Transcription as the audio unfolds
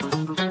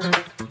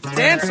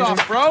Dance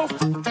off, bro.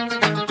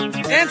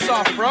 Dance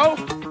off, bro.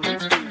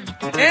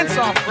 Dance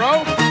off,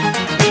 bro.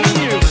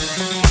 You.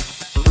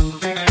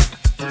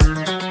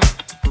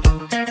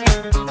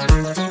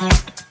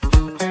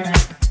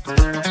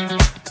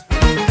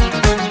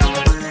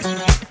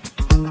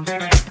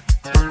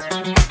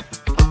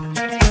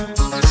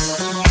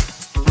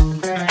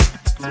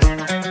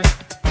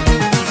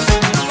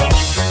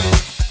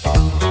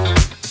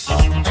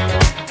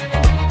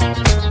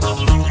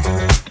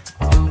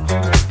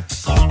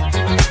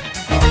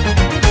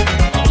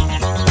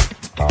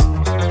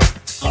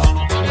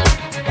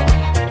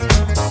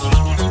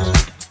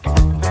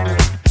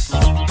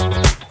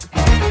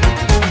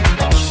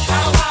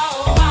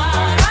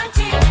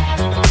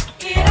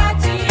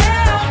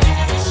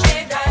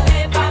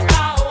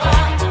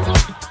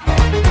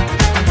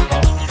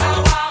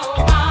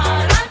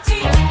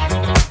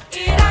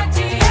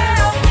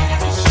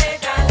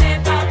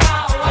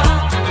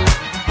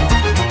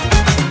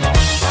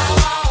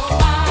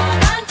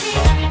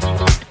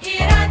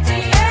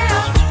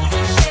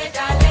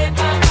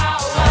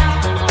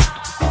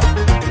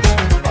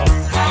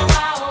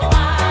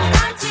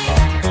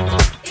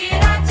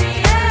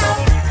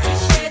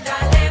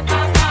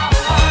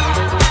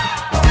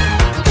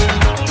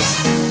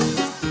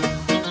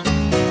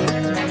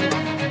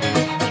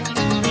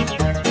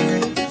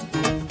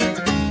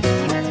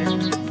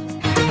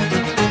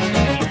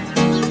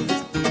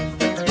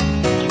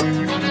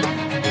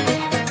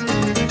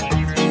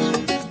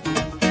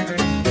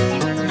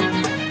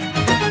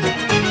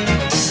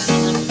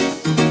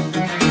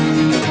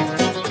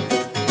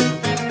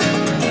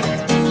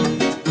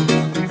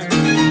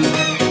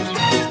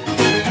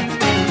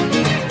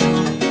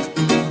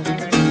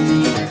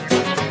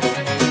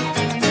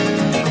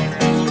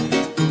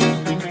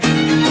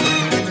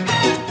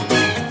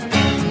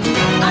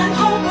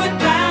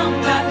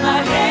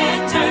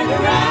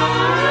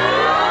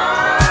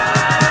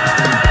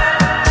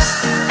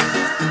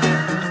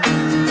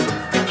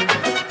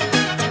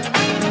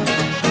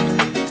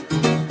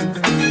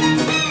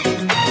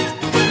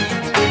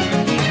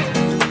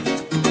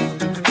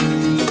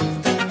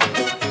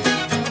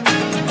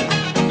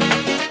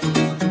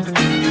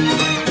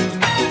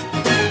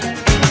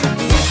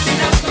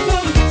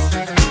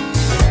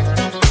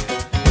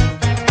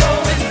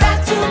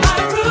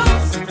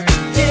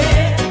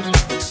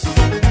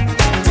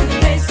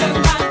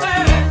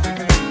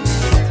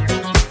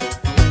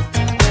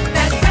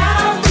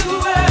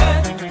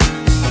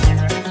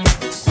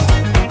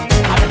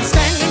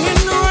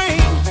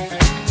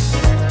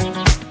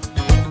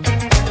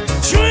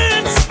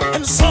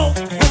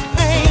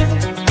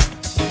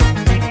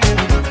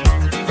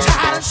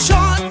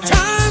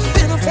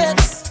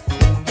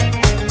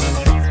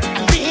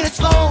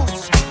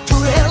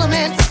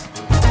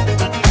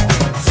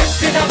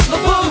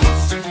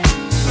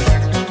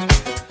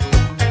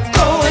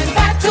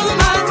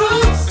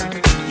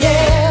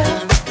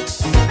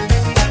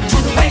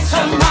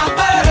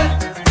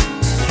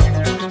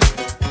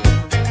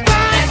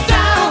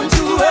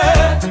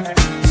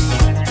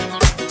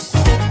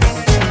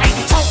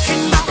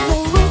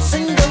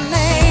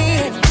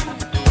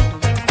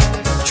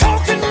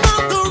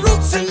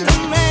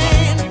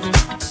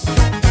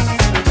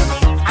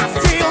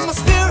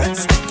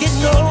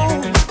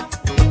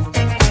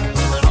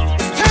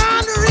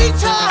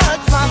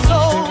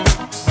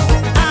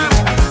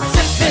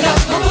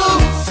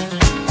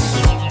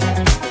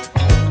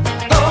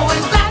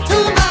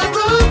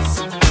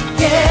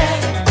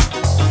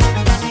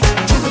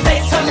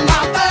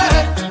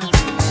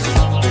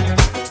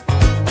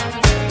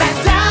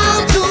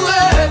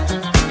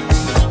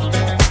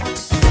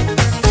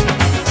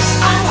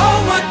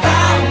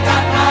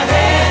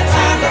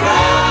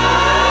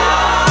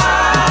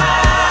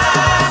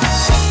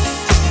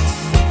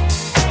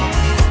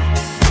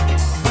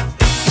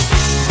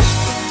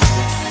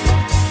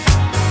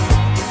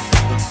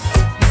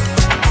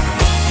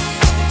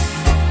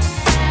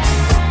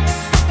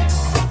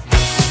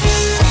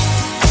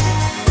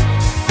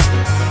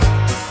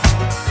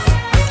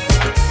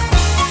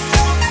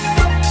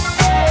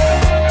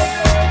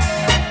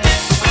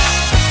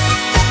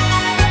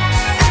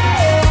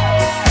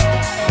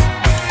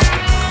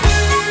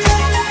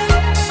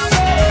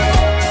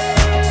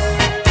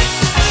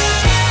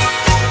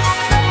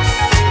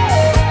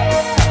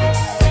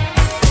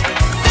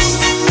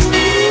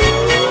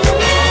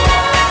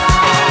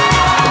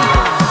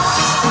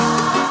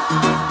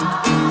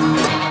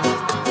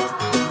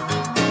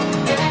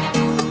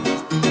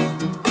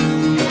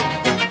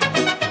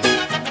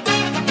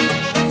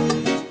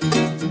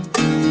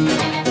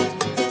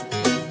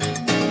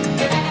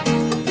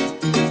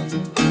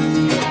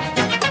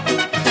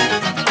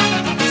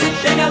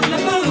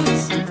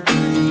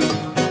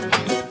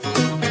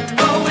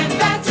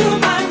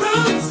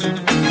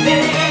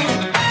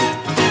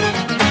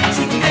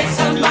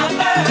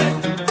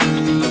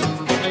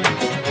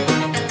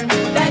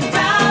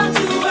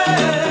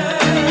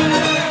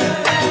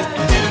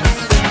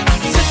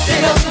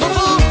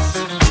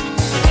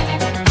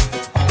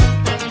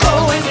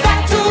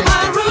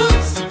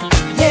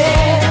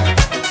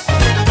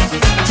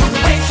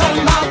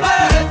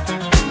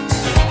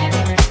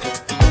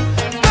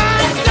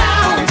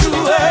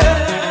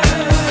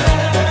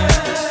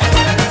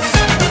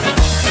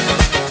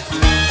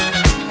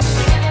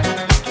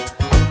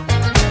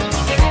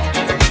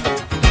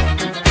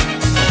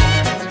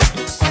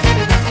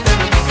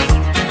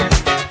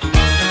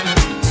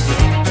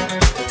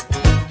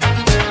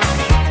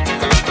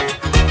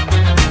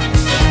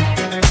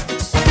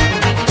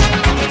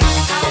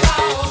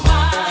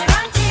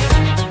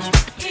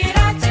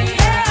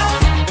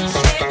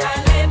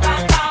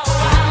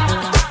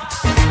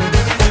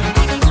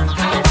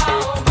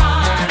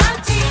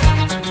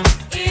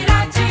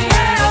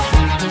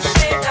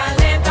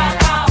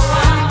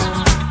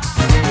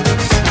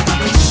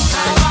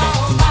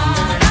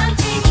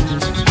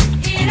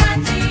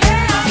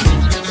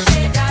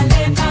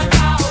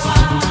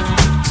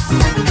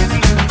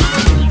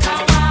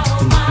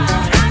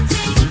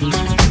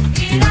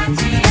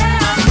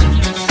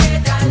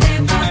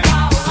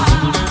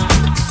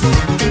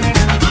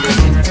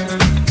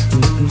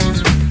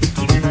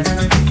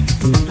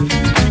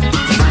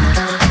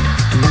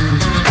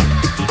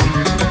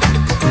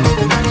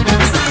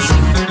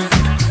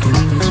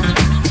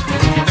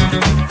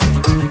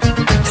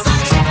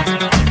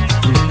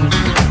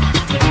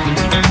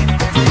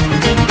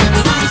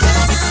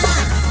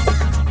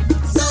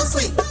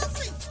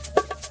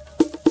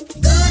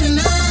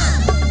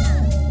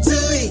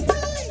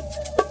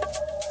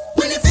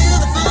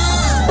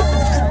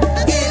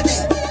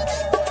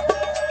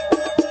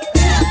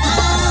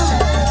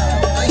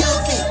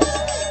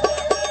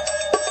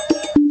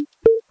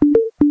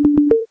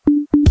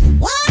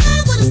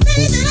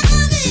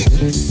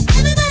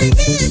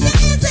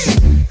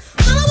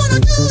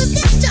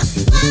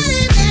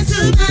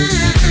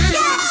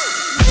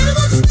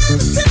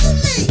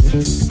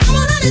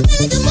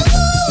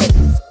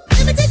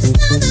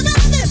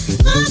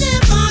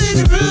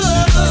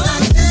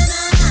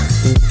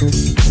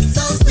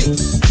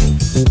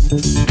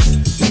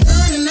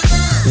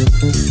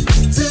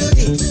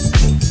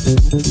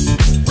 When you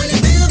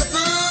feel the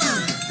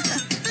fun,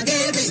 I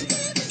get a beat.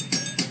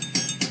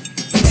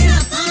 Get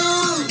up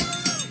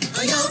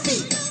on your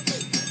feet.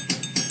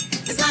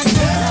 It's like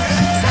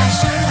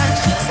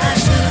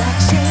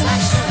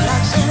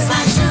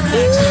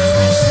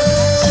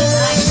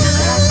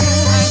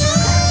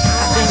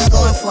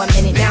for a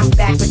minute, now I'm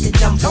back with the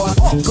jump off.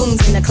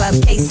 Goons in the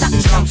club, case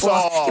something jump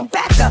off. You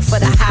back up for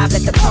the high,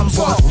 let the pump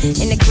off.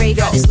 In the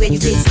graveyard is where you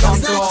get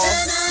stomped off.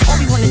 All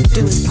we wanna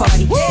do is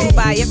party and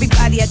buy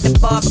everybody at the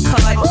bar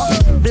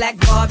Bacardi. Black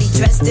Barbie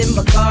dressed in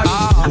Bulgari.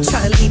 I'm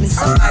trying to leave in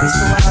somebody's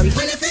Ferrari.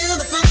 When you feel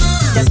the fun,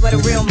 that's what a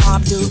real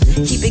mob do.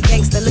 Keep it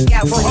gangsta, look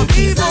out for the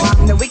people.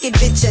 I'm the wicked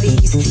bitch of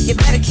these. You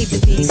better keep the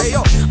peace,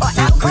 or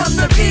out come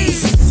the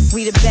beast.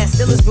 We the best,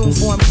 still is room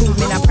for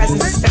improvement. Our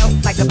presence is felt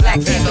like a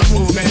Black Panther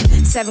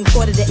movement. 7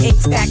 quarter to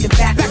 8 back to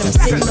back, and I'm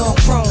sitting on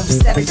chrome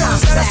 7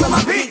 times back. That's on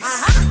my beats.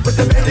 With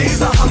the bendies,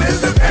 the hummers,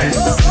 the bends.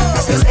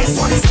 That's cause Ace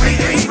 23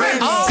 ain't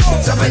friends.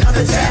 Jumping on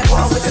the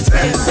Jaguar with the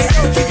twins.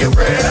 Keep your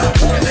bread up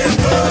and live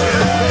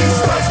good.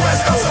 East Coast,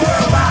 West Coast,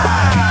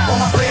 worldwide. All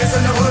my players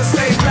in the hood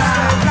stay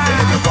fly.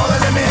 And if you're falling,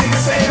 let me hear you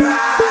say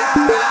ride.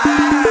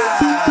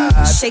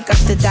 Shake up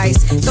the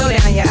dice, throw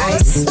down your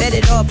ice. Bet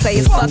it all,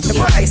 play it, fuck the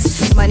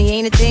price. Money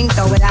ain't a thing,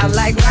 throw it out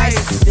like rice.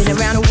 Been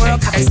around the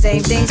world, cop the same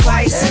thing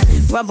twice.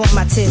 Rub on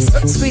my tits,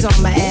 squeeze on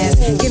my ass.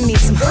 Give me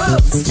some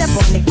step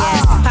on the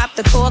gas. Pop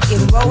the cork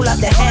and roll up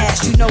the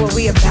hash. You know what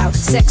we about,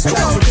 sex,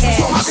 drugs, and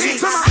cash.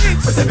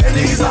 With the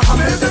bendies, the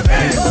hummers, the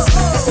bends.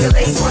 It's still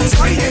Ace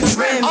 23 inch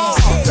rims.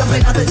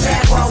 Jumping on the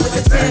Jaguar with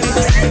the twins.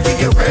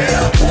 Keep your bread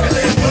up and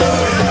live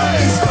good.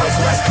 East Coast,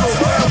 West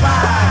Coast,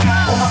 worldwide.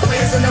 All my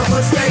players in the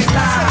hood stay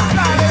fly.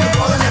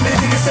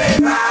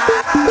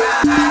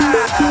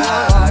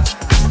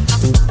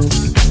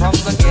 From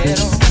the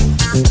ghetto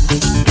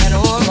and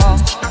all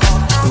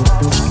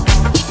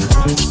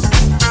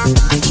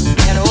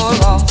and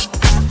all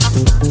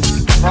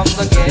from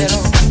the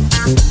ghetto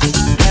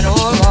and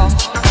all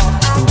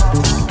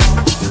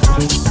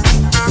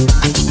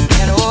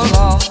and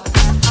all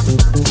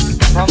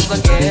from the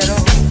ghetto,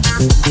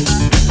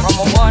 from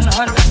a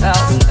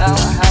 $100,000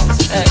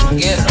 house at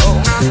ghetto.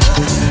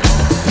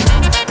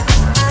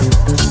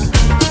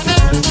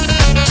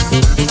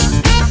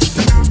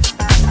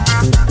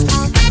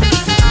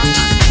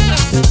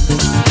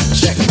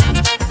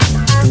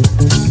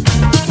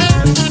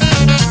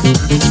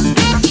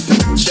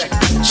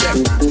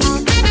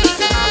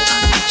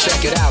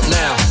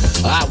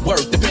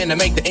 To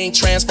make the ink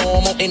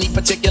transform on any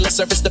particular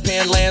surface the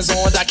pen lands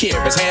on.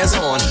 Daiquiri's hands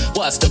on.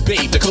 What's the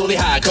beef? The coolie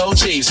high, cold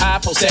chiefs, high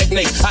post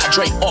techniques,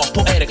 hydrate off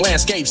poetic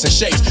landscapes and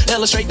shapes.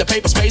 Illustrate the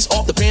paper space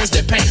off the pens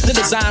that paint. The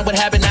design would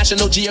have a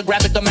National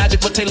Geographic, the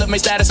magic with tailor-made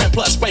status and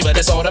plus flavor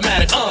that's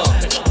automatic.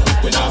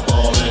 We're not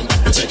ballin',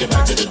 we take it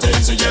back to the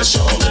days of yes,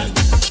 y'allin'.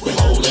 We're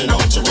holding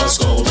on to what's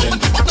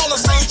golden. On the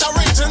stage, I'm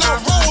reaching,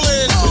 I'm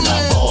rolling. We're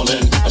not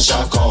ballin', a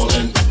shot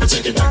callin'. We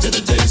take it back to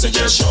the days of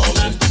yes,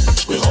 y'allin'.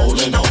 We're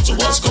holding on to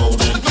what's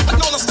golden.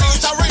 On the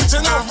stage, I'm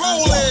reaching, I'm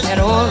rolling. And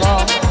all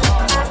on.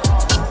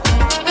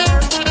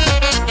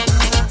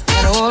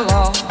 And all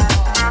on.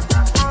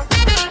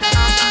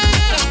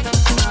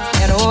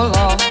 And all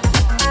on.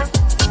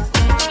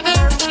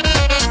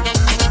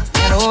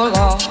 And all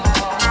on.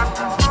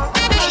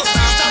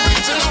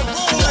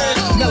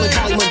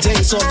 Melancholy,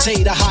 mundane,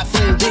 sauteed, a hot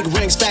flame, big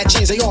rings, fat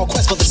chains, they all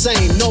quest for the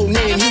same. No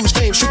name, huge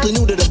fame, strictly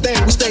new to the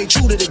band. We stay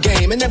true to the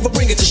game and never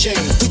bring it to shame.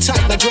 We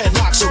tight like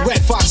dreadlocks, a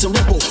red fox and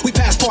ripple. We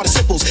pass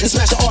participles and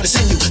smash the artists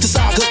in you. The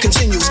saga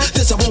continues.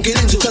 This I won't get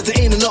into, cause there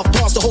ain't enough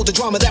bars to hold the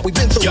drama that we've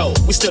been through. Yo,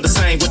 we still the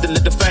same with a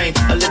little fame,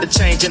 a little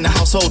change in the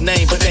household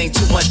name, but ain't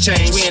too much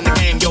change. We in the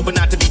game, yo, but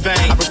not to be vain.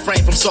 I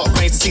refrain from salt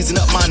grains to season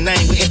up my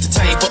name. We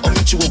entertain for a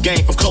mutual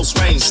gain from close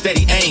range.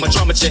 Steady aim, a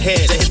drum at your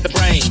head to hit the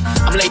brain.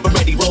 I'm labor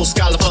ready, roll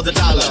scholar for the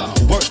dollar.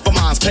 Work for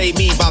mines, pay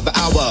me by the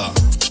hour.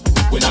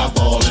 We're not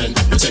ballin',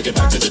 we take it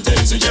back to the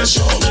days of yes,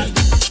 y'allin'.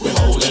 We're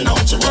holding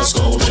on to what's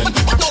golden.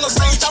 On the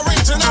stage, I'm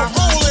reaching, I'm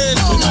rolling.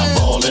 We're not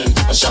ballin',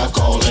 a shot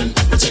callin'.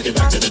 We take it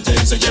back to the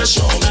days of yes,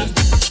 y'allin'.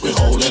 We're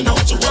holding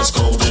on to what's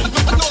golden.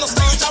 On the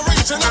stage, I'm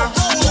reaching, I'm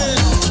rolling.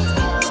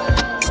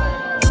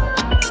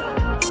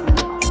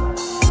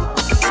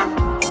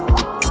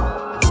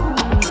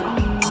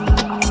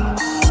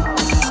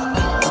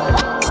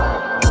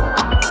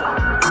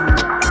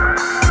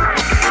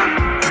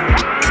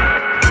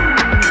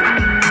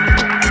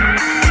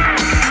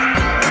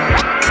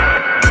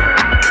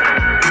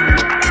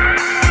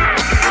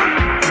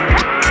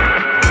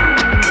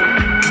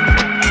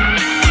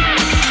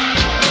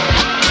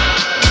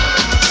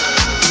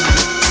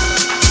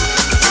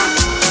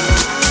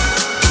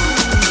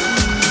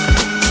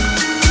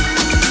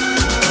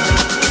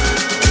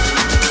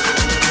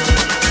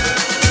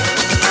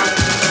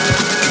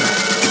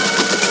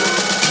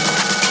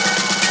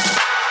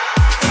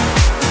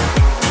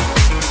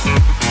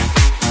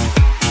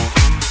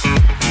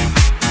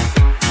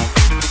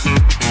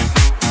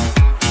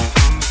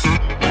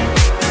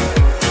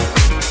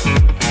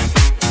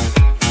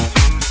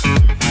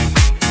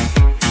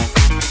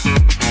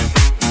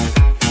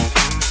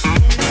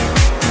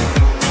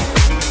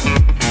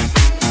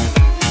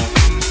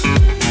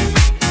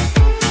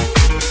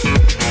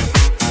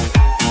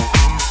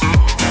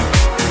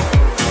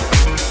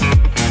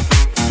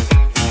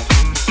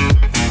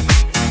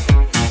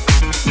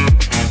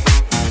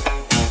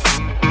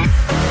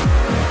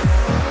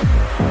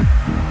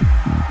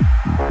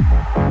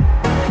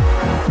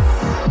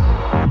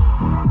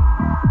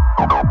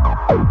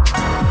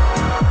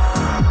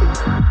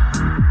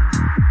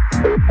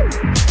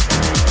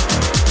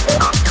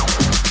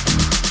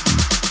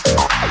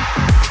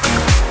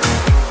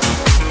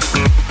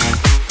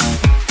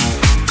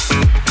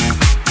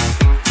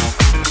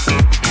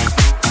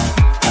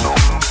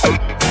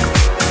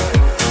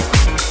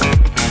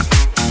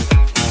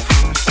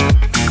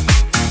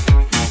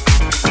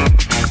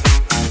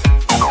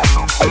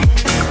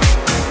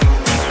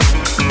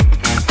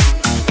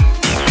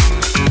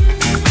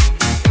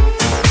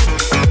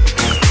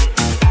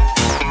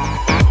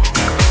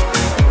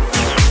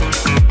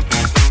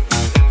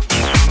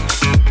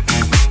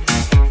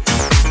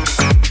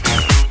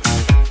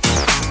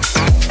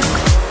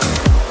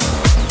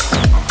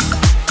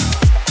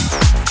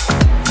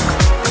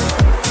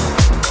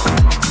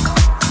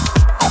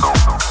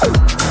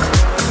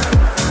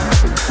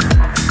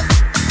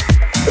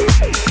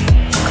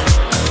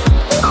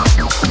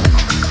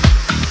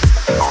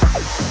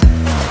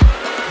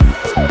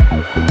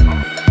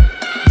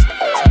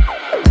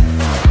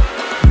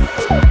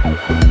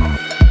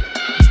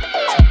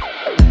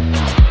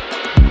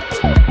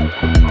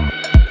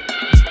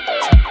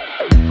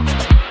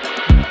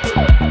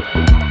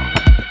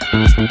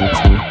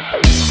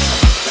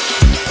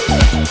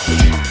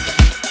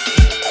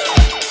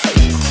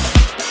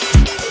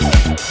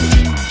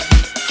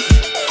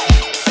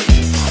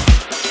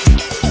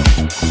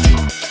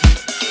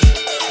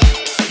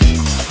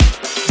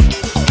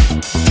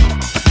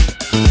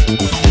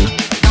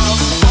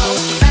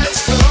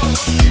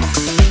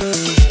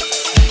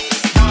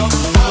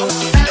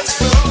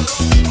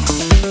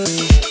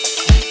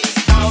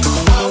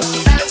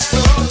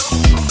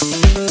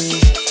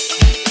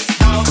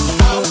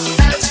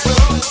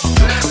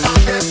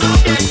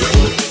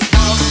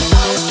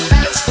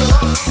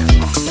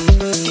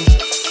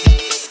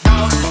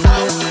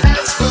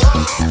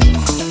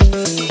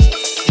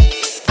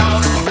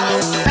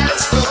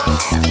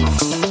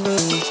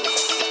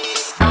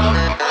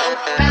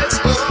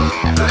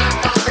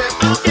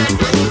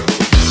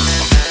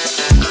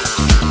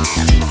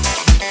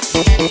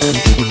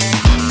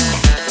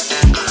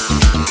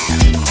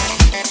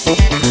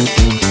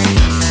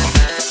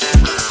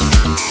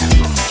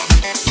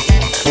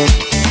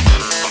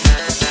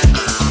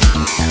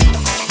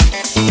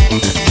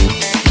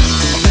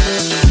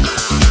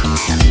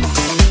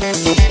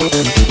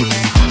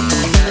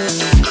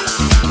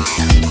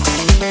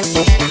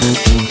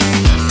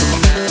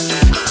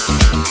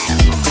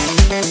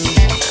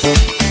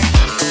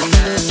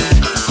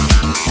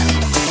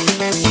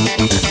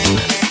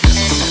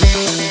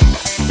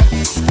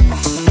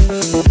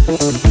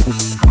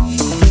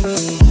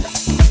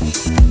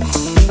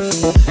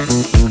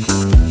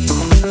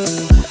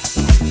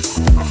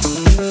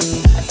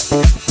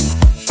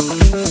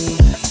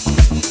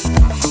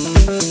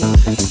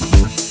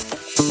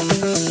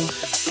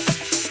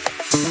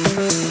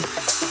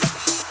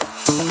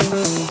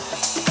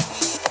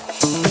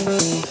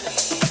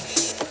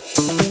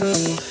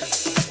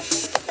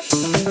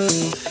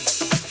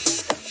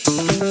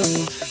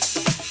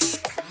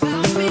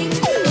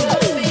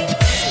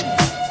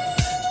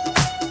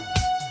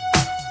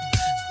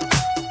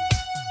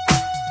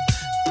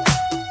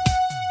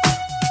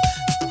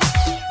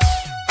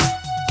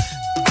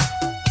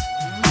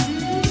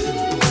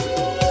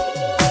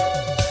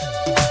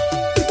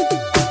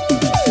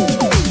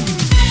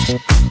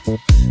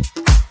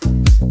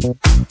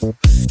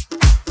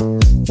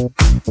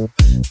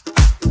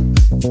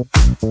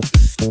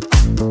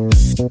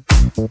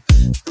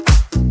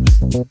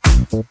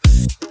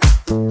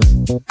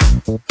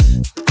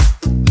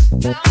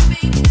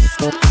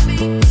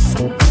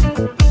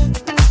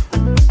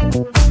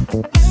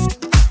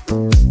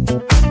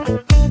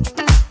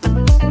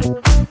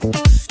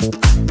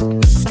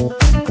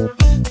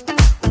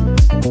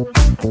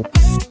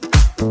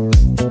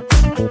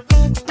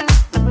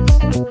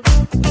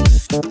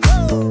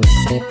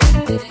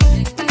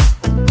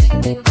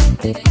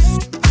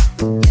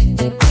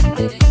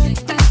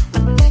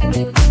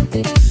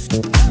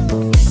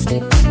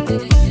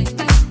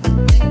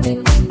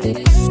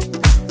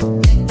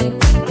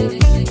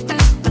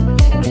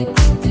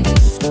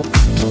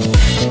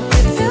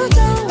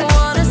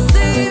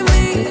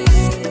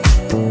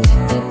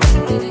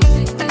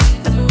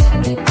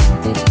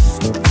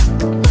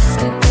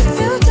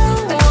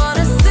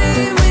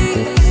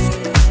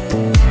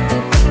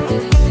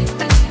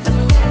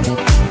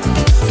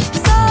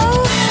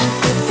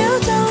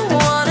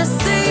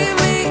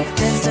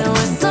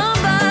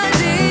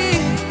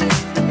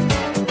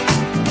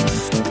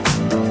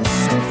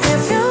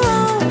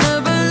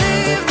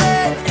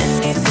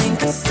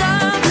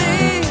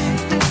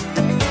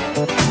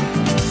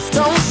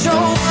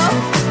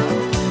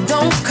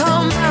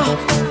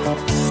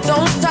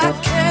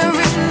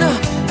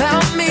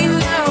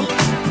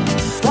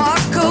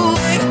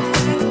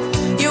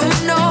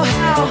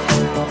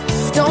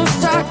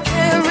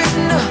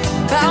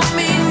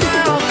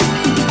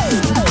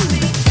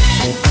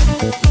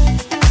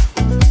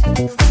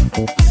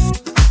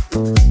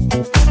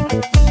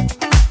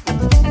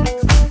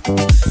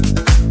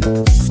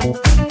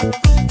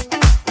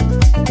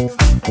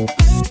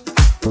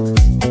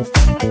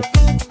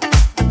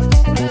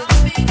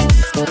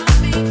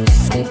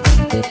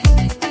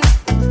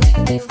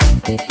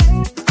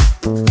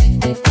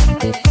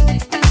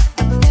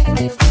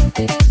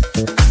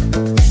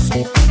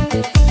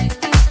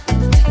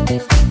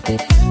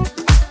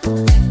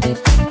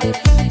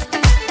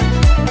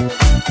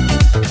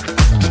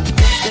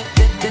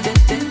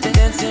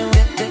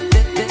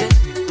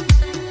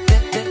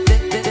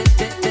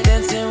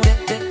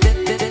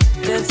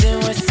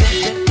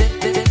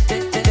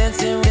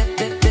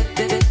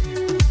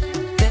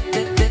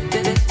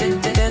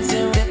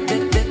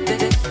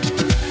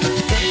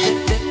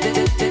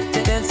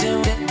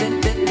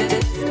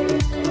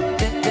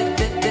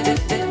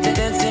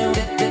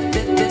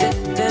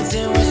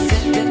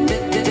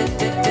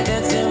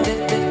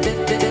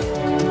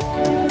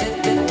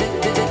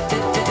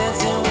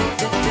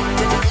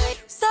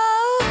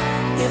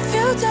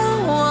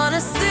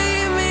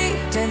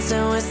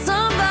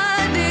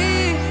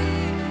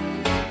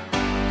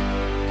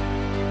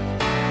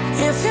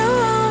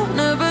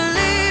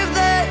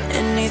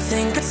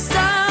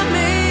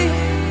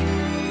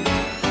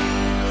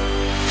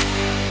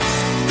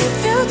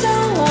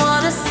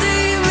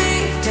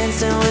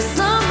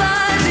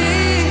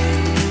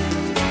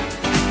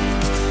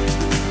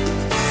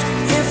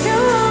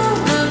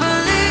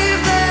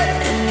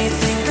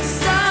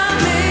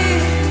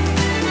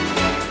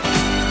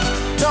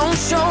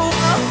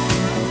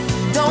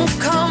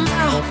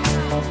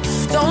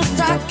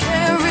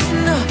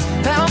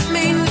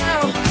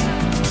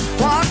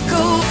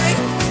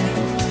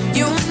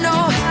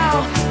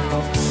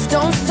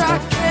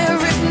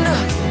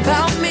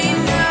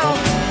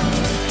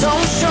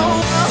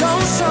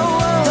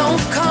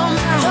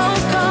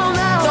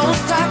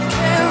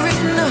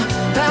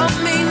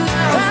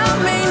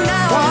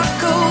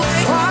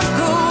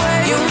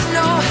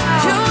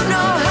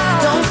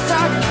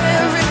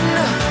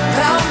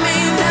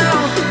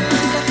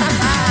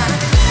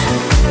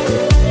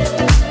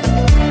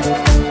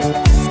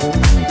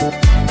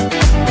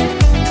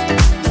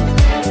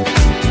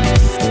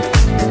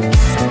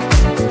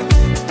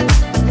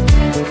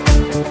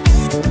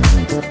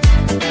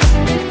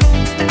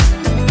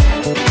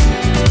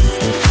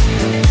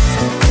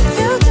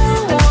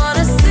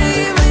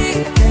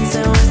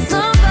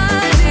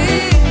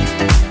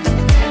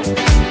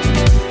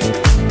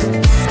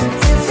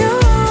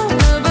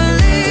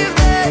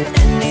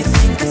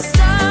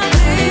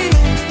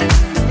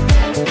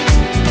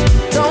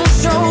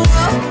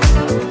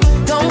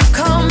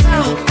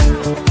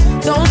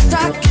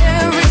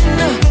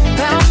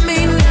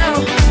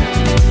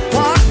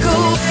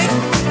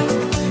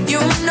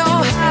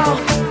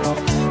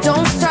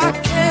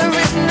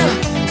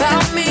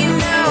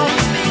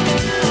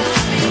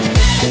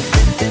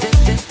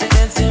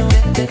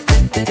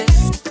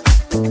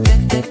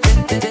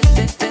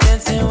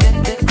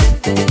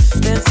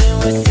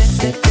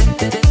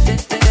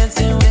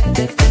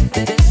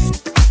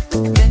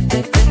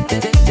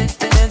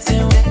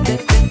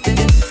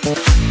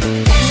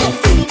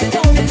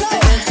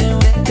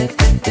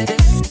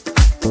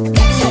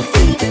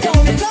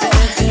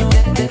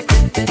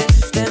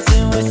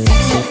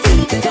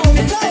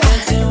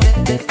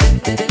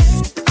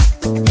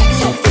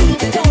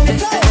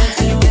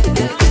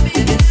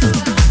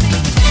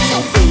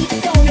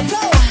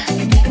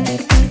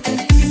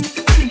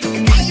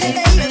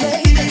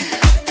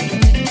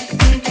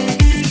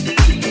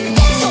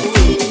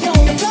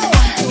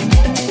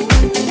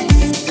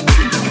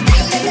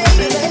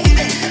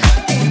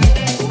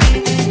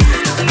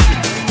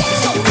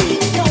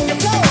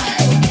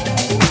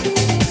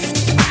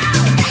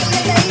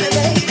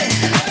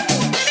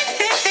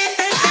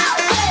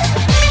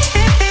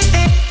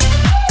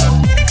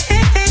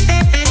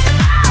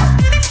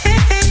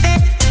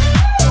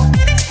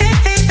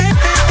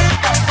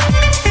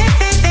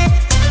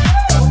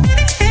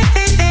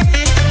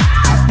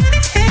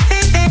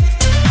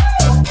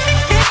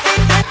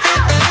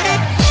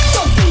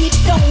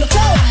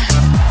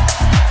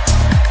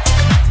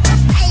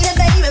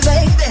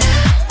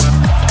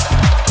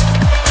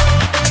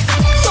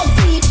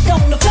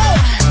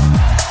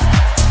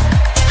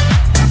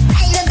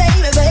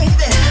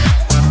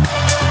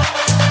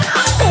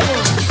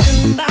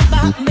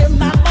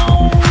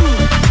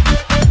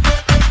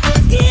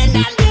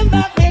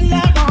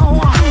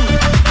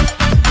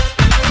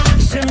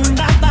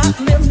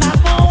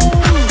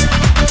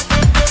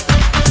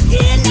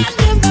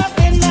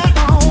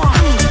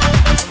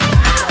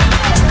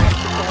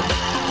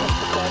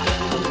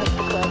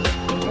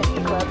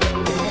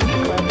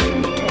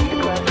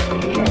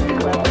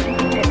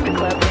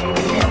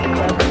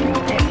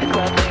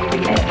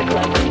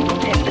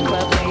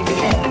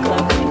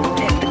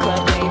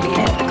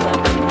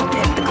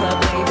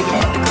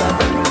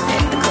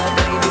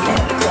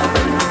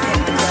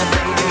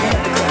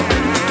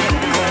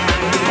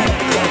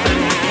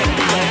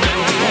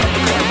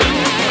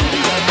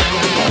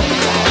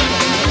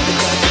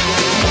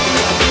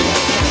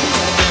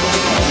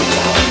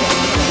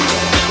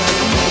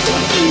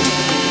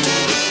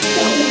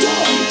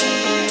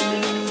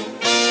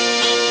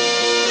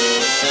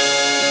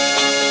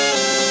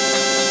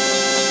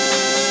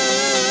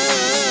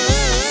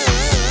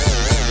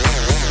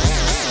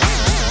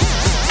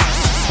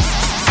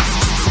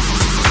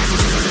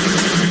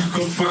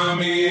 find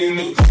me in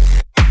the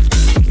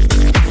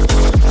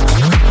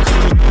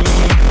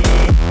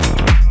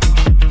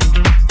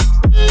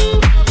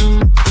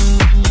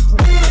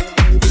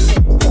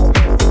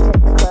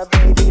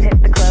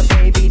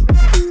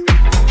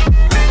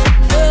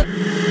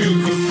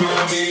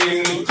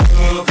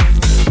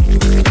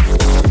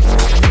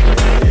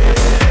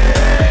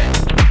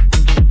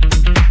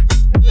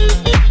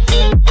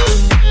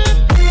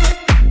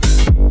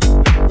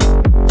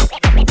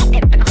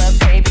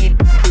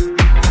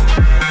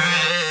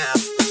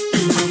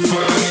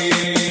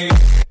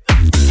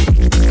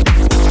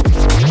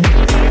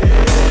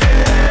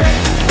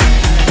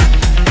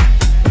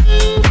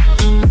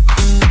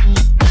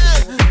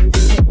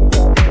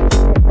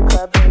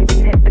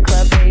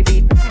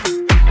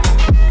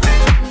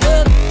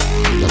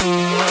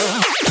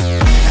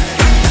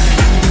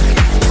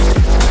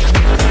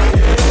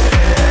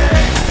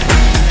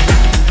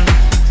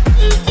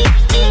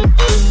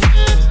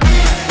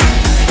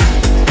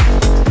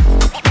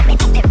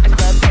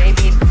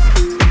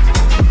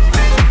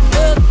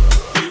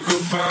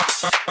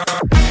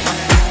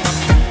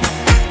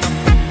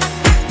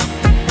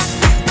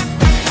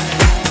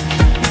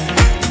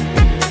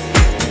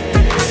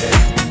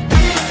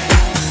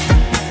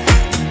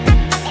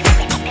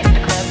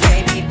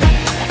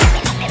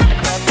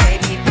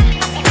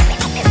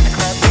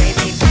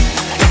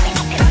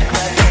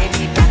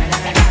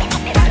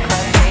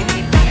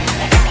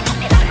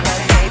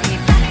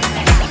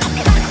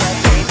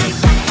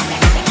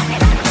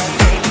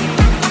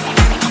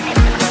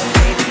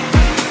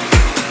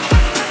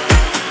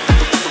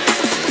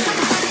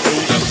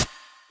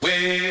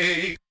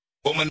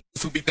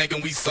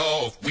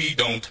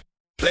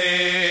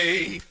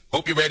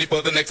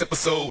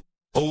episode.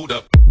 Hold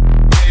up.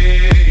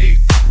 Hey,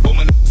 for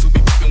my niggas who be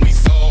thinking we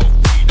soft,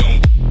 we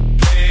don't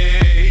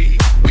play.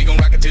 We gon'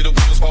 rock it till the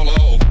wheels fall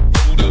off.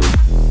 Hold up.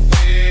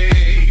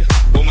 Hey,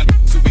 for my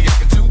niggas who be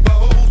acting too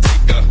bold,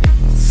 take a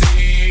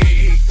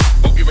seat.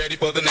 Hope you're ready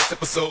for the next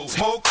episode.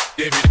 Smoke,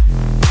 give it.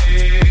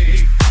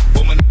 Hey,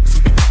 for my niggas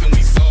who be thinking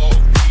we soft,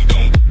 we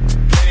don't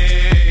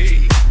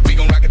play. We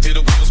gon' rock it till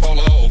the wheels fall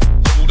off.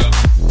 Hold up.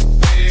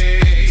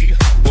 Hey,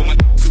 for my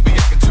niggas who be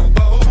acting too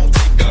bold,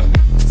 take a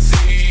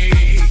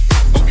seat.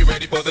 Hope you're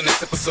ready for the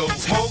next episode.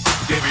 Smoke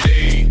every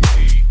day.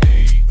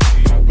 Hey,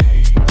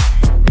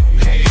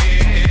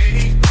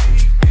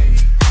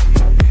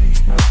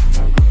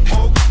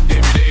 smoke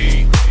every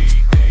day.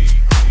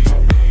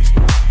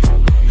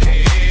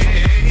 Hey.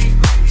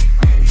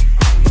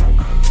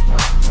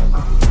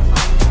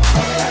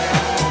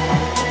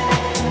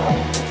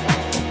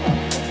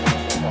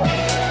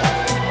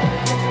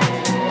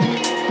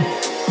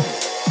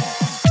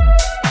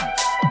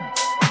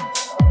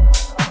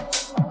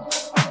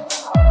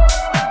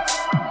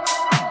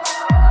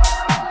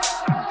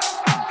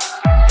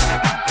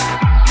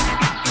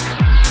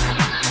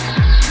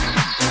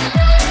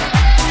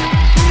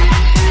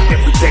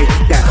 Every day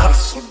that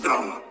hustle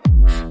down.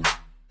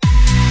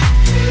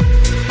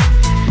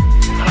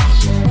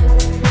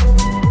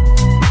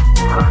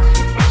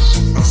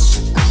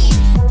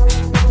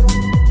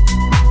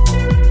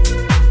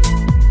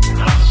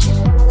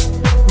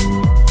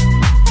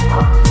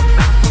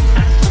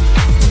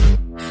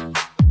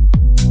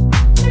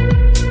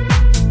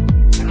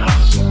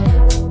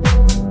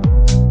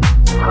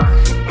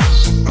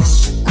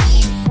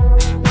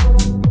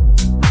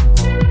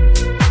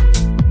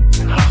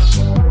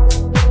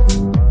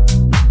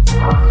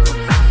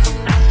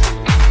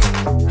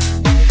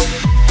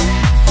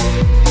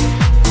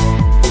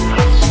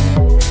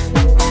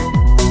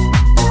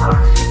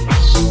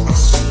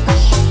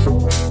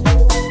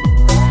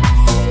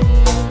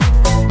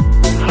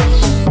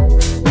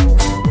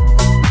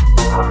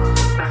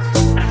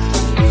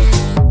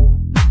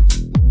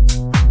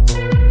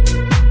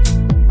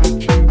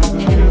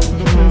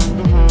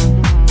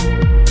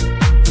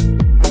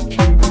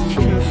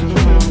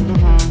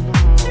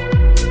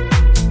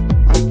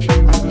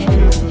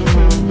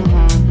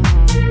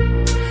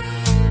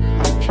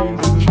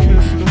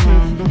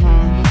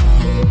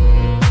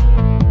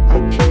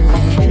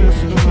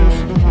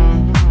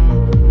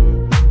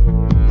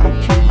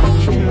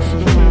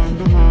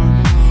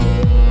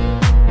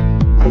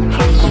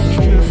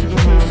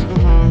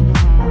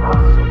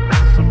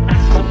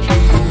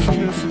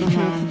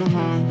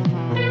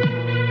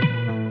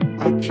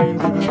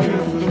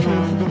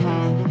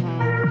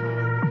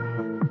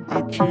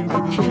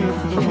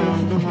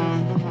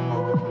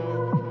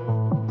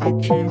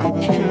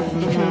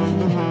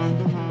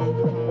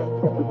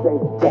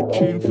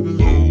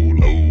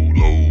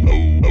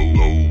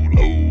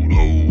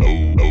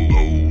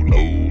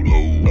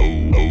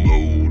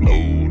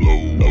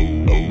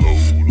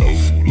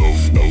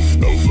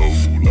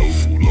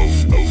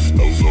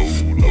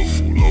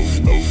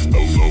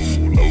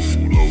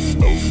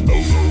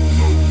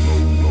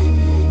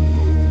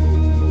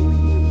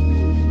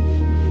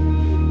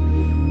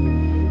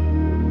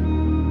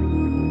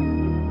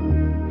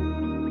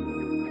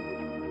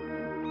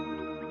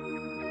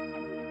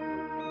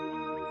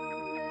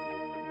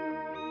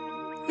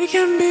 We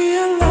can be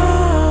alone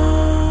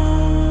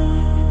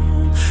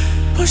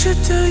Push it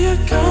till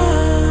you're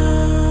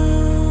gone,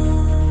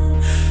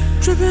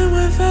 dripping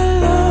with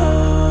love.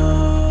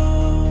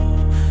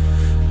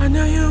 I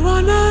know you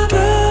wanna go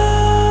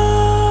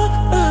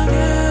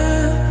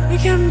again. We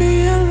can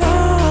be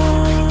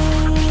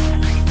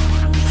alone.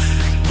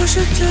 Push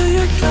it till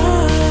you're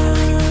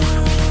gone,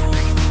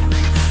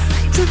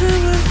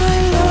 dripping with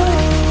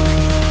love.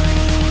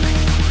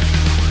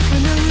 I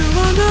know you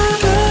wanna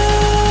go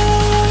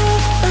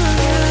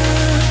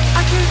again.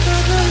 I can't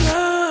feel the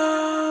love.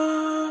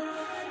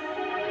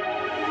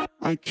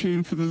 I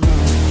came for the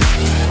love.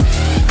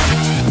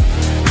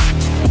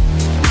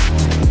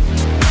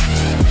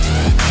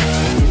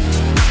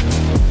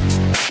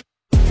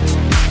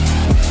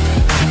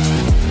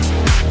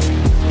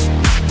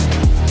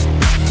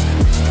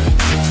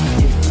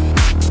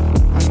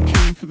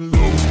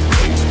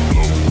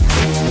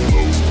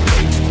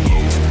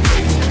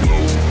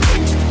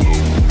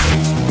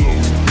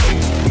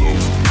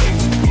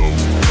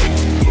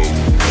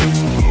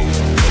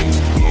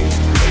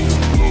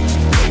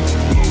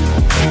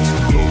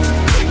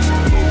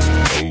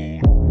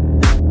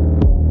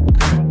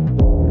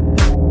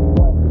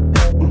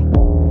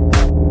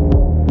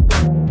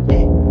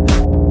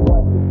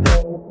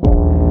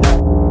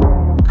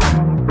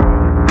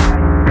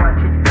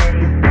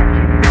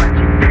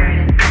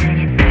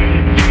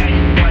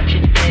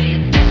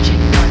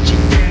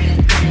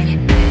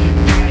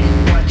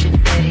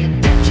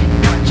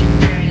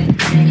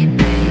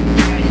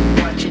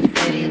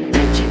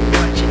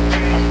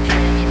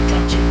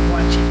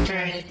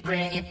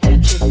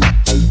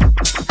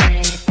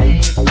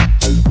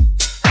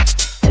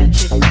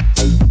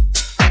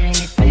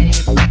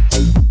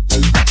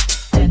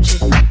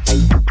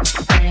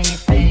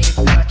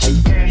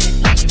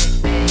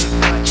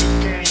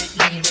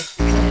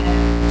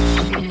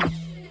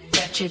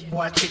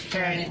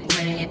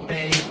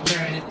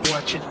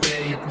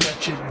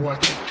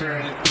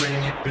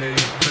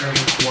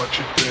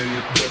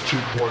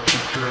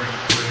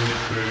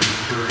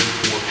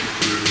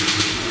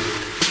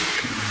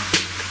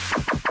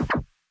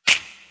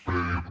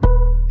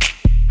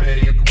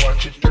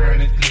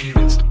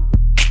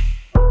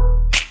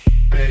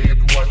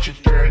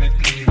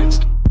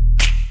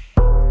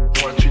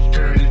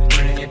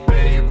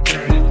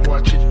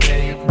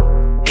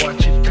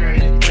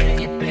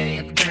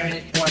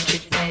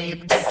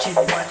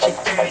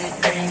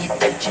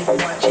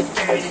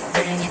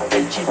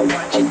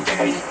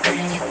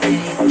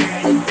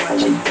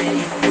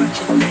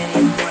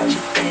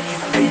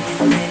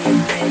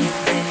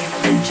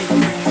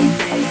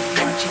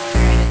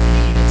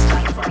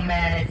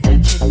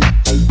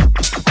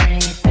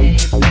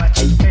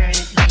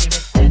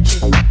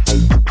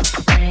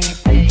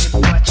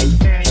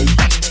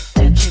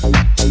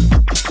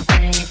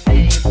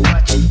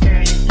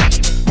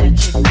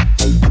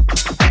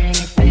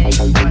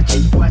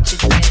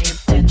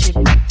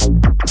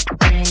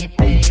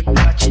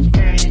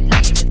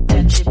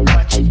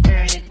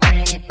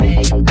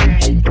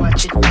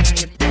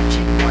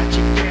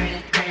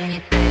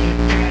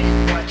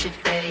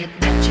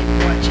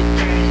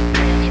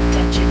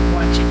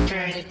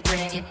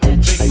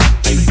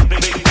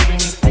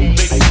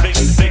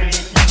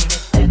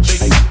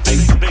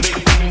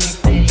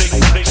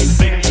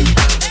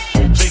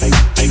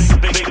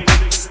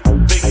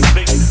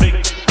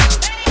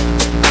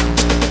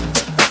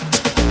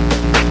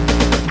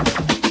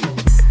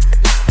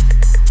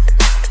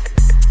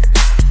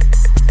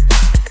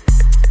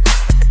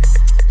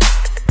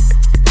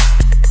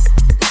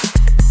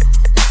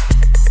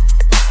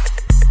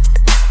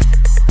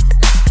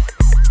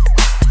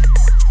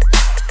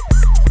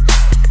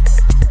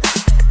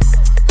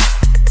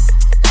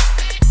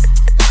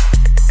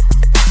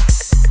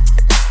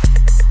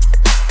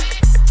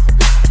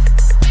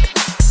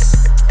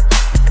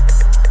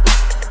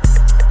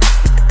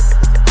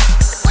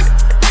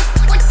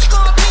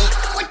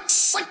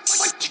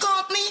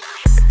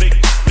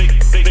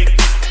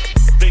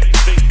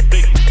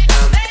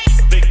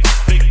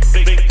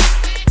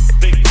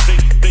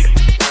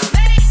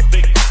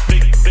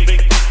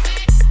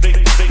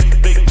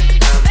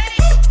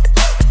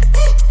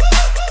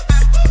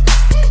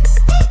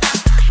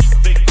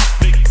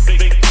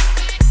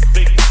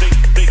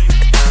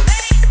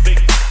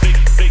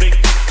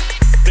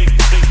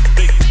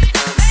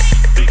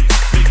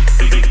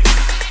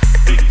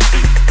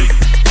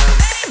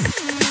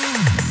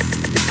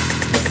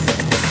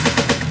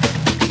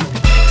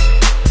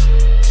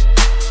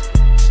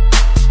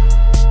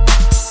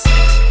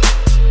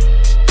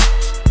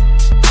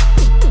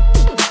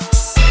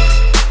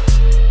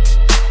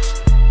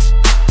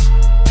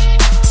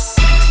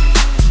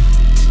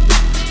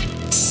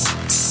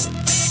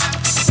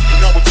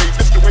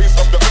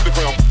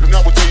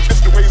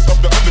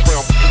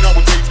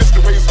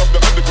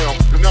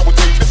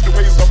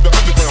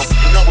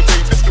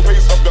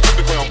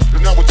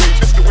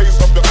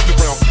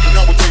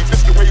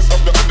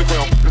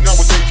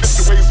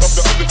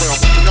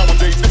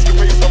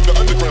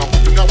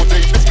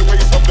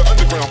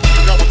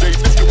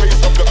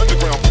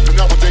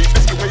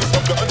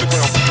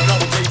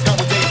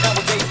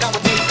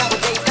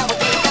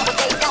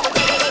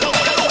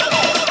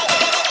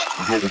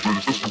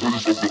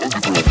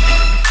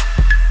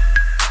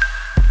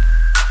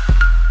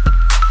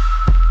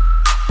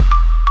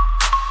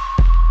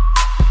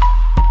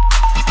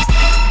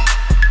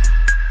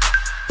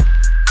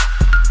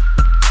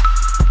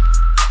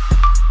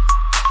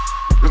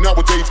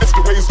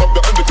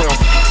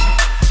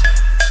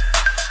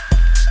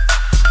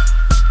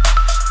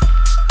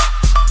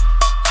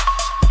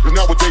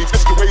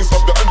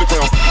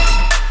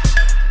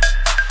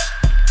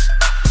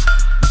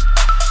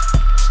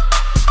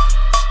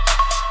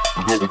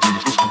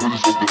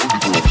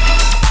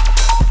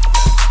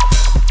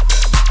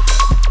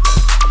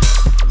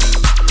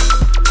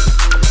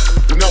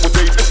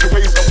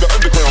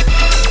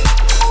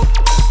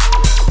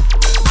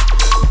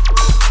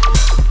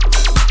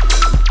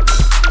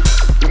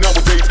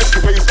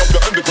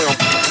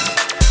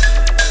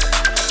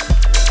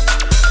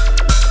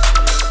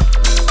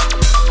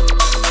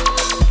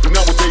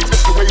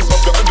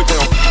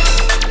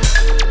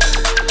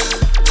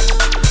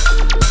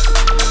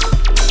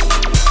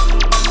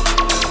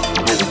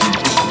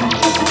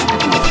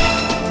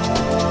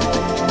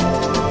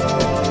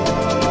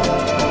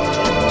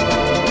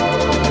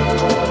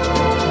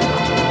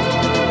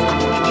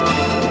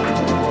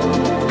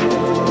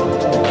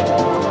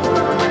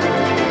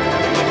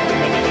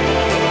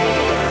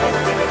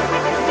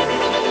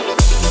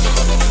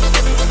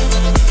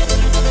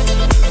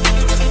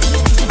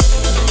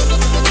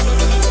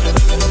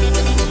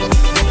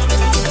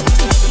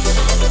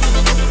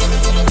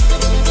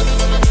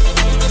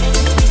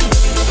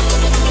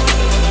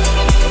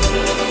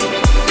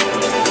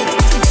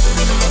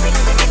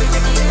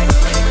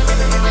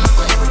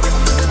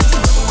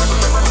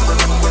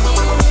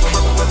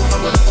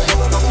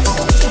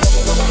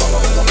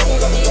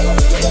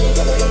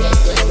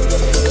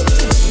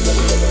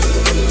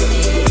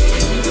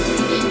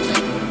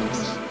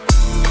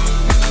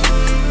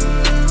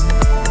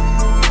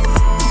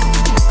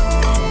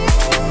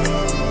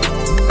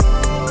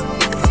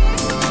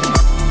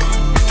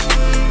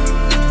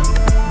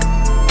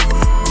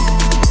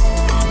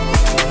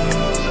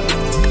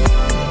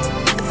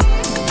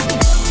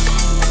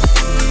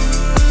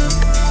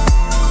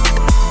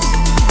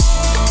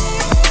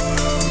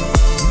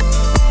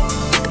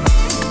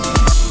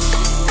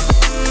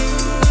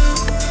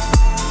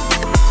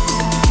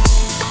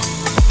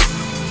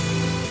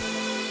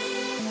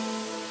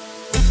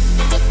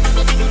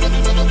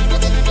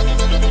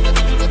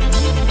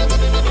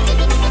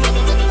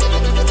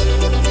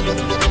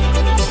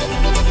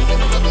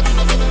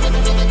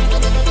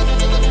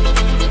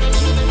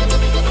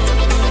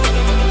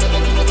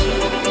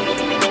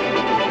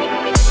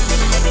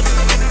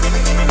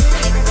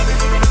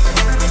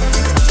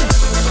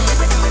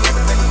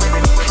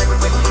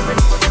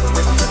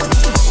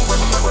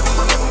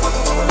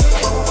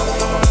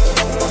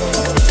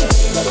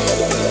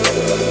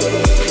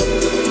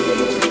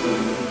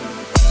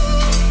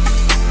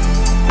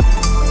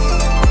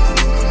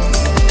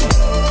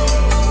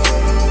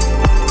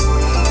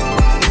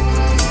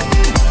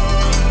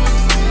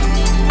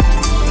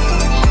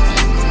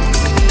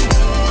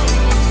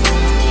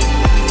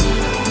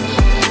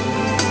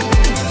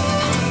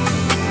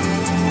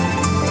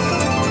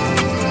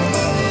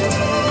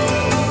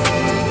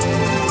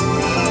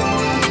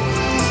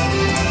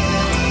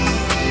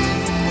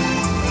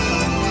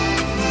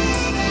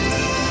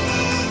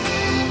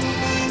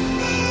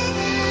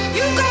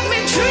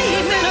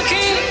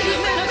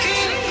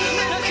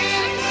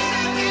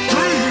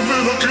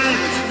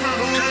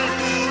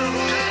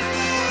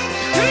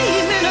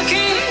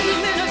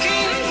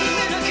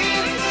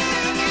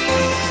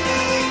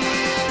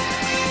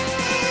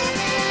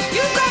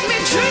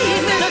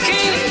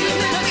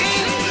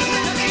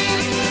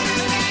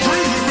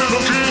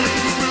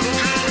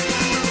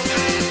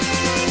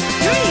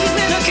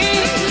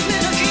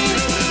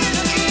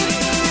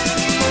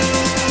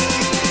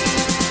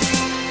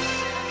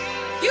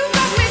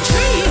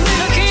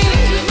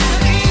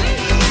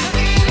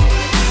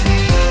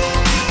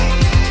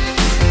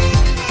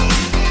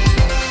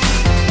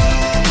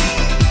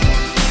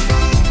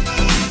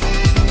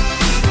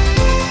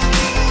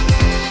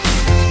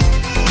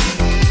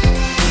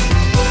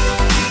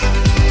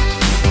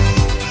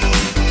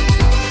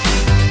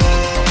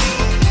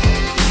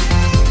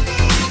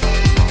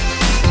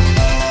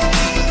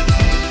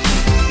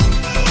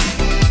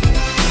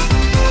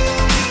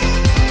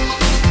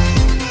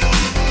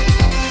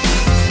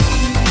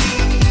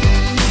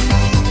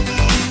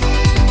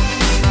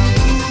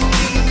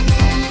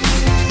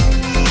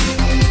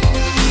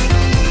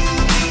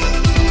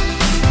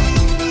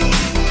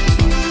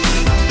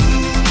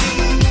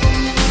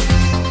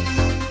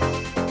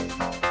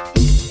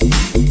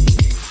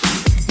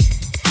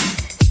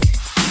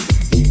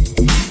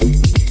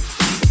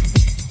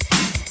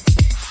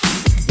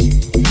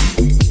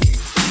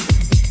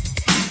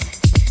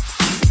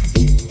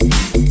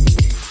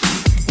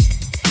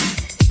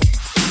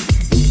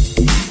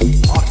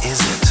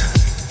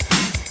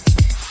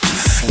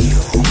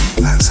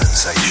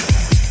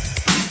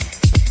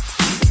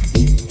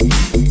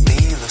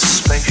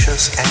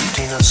 this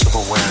emptiness of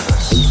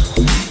awareness,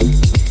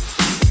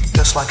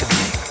 just like a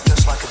dream,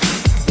 just like a dream.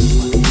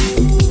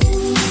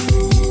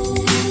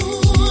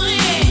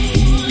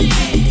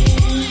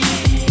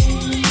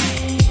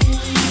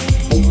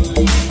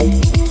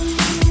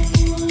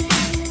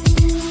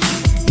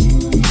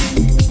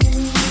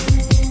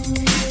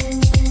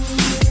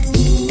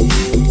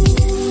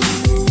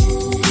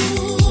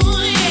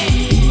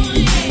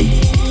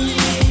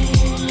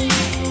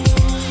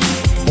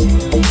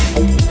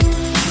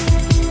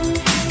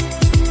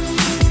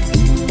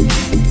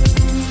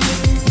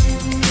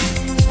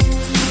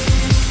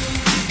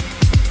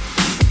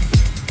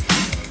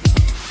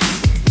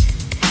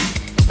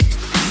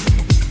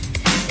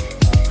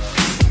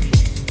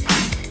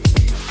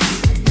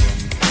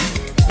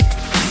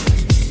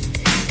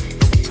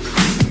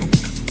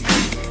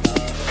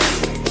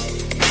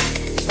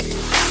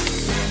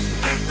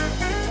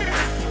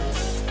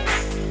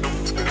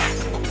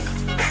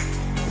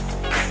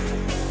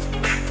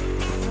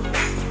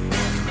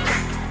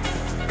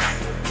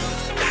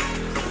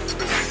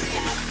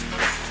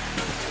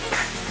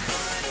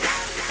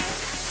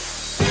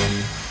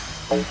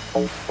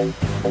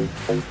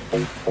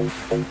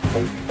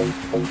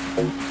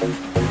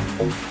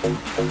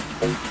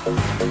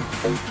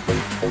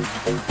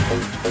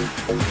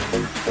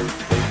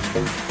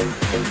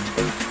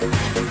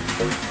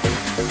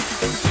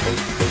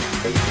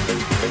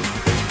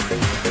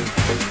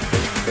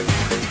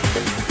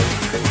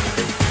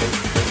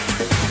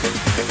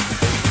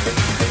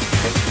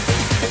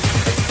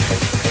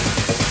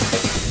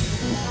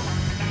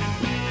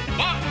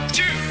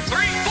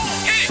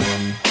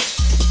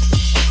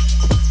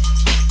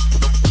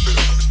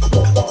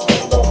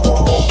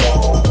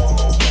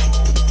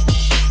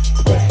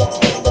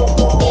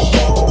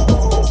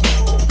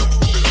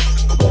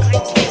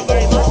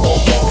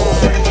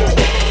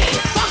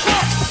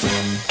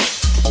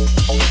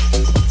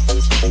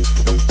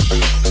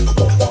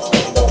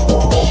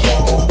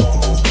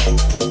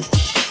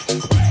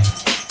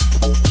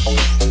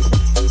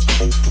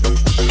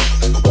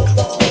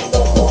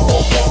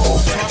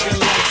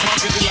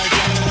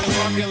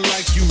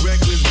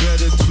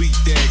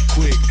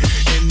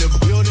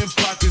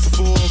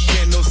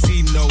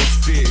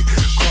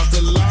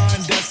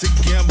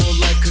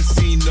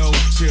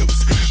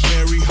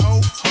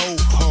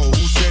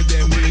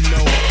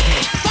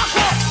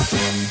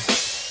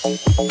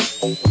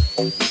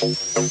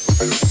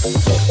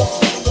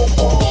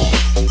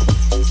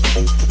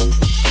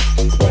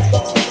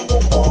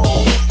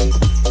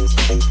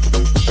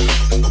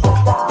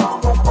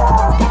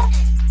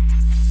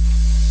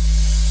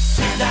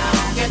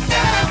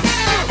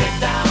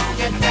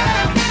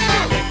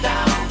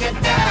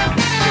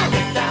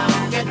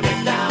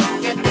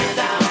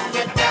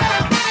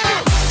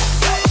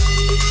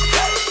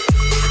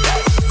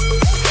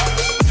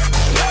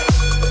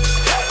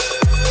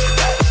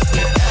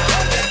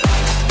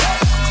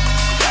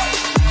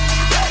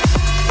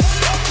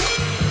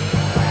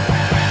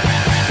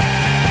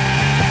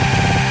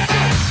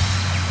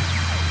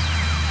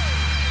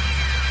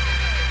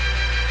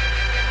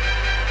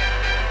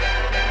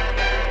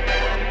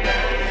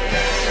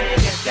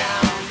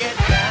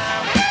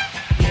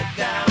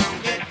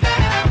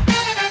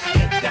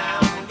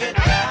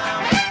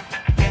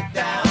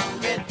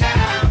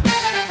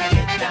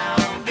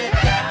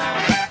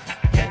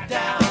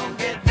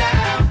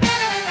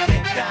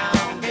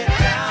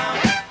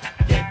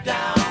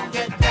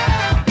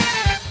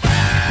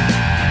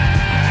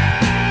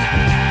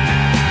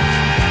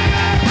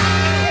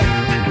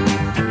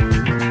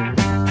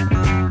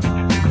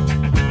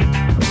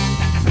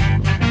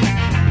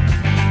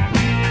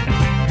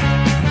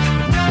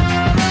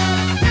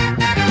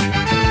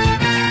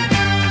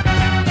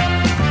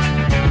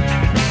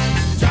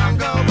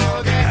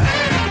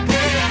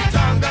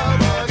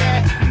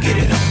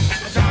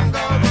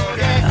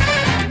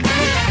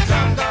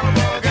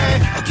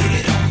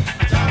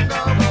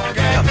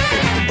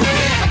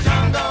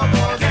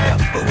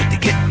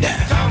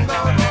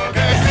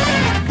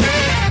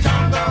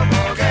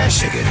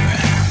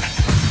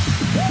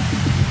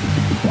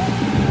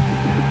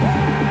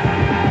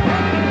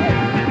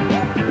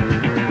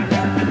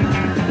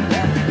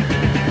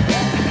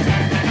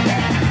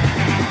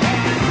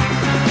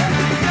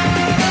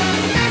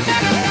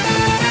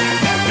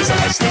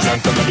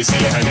 Let me see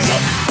your hands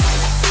up.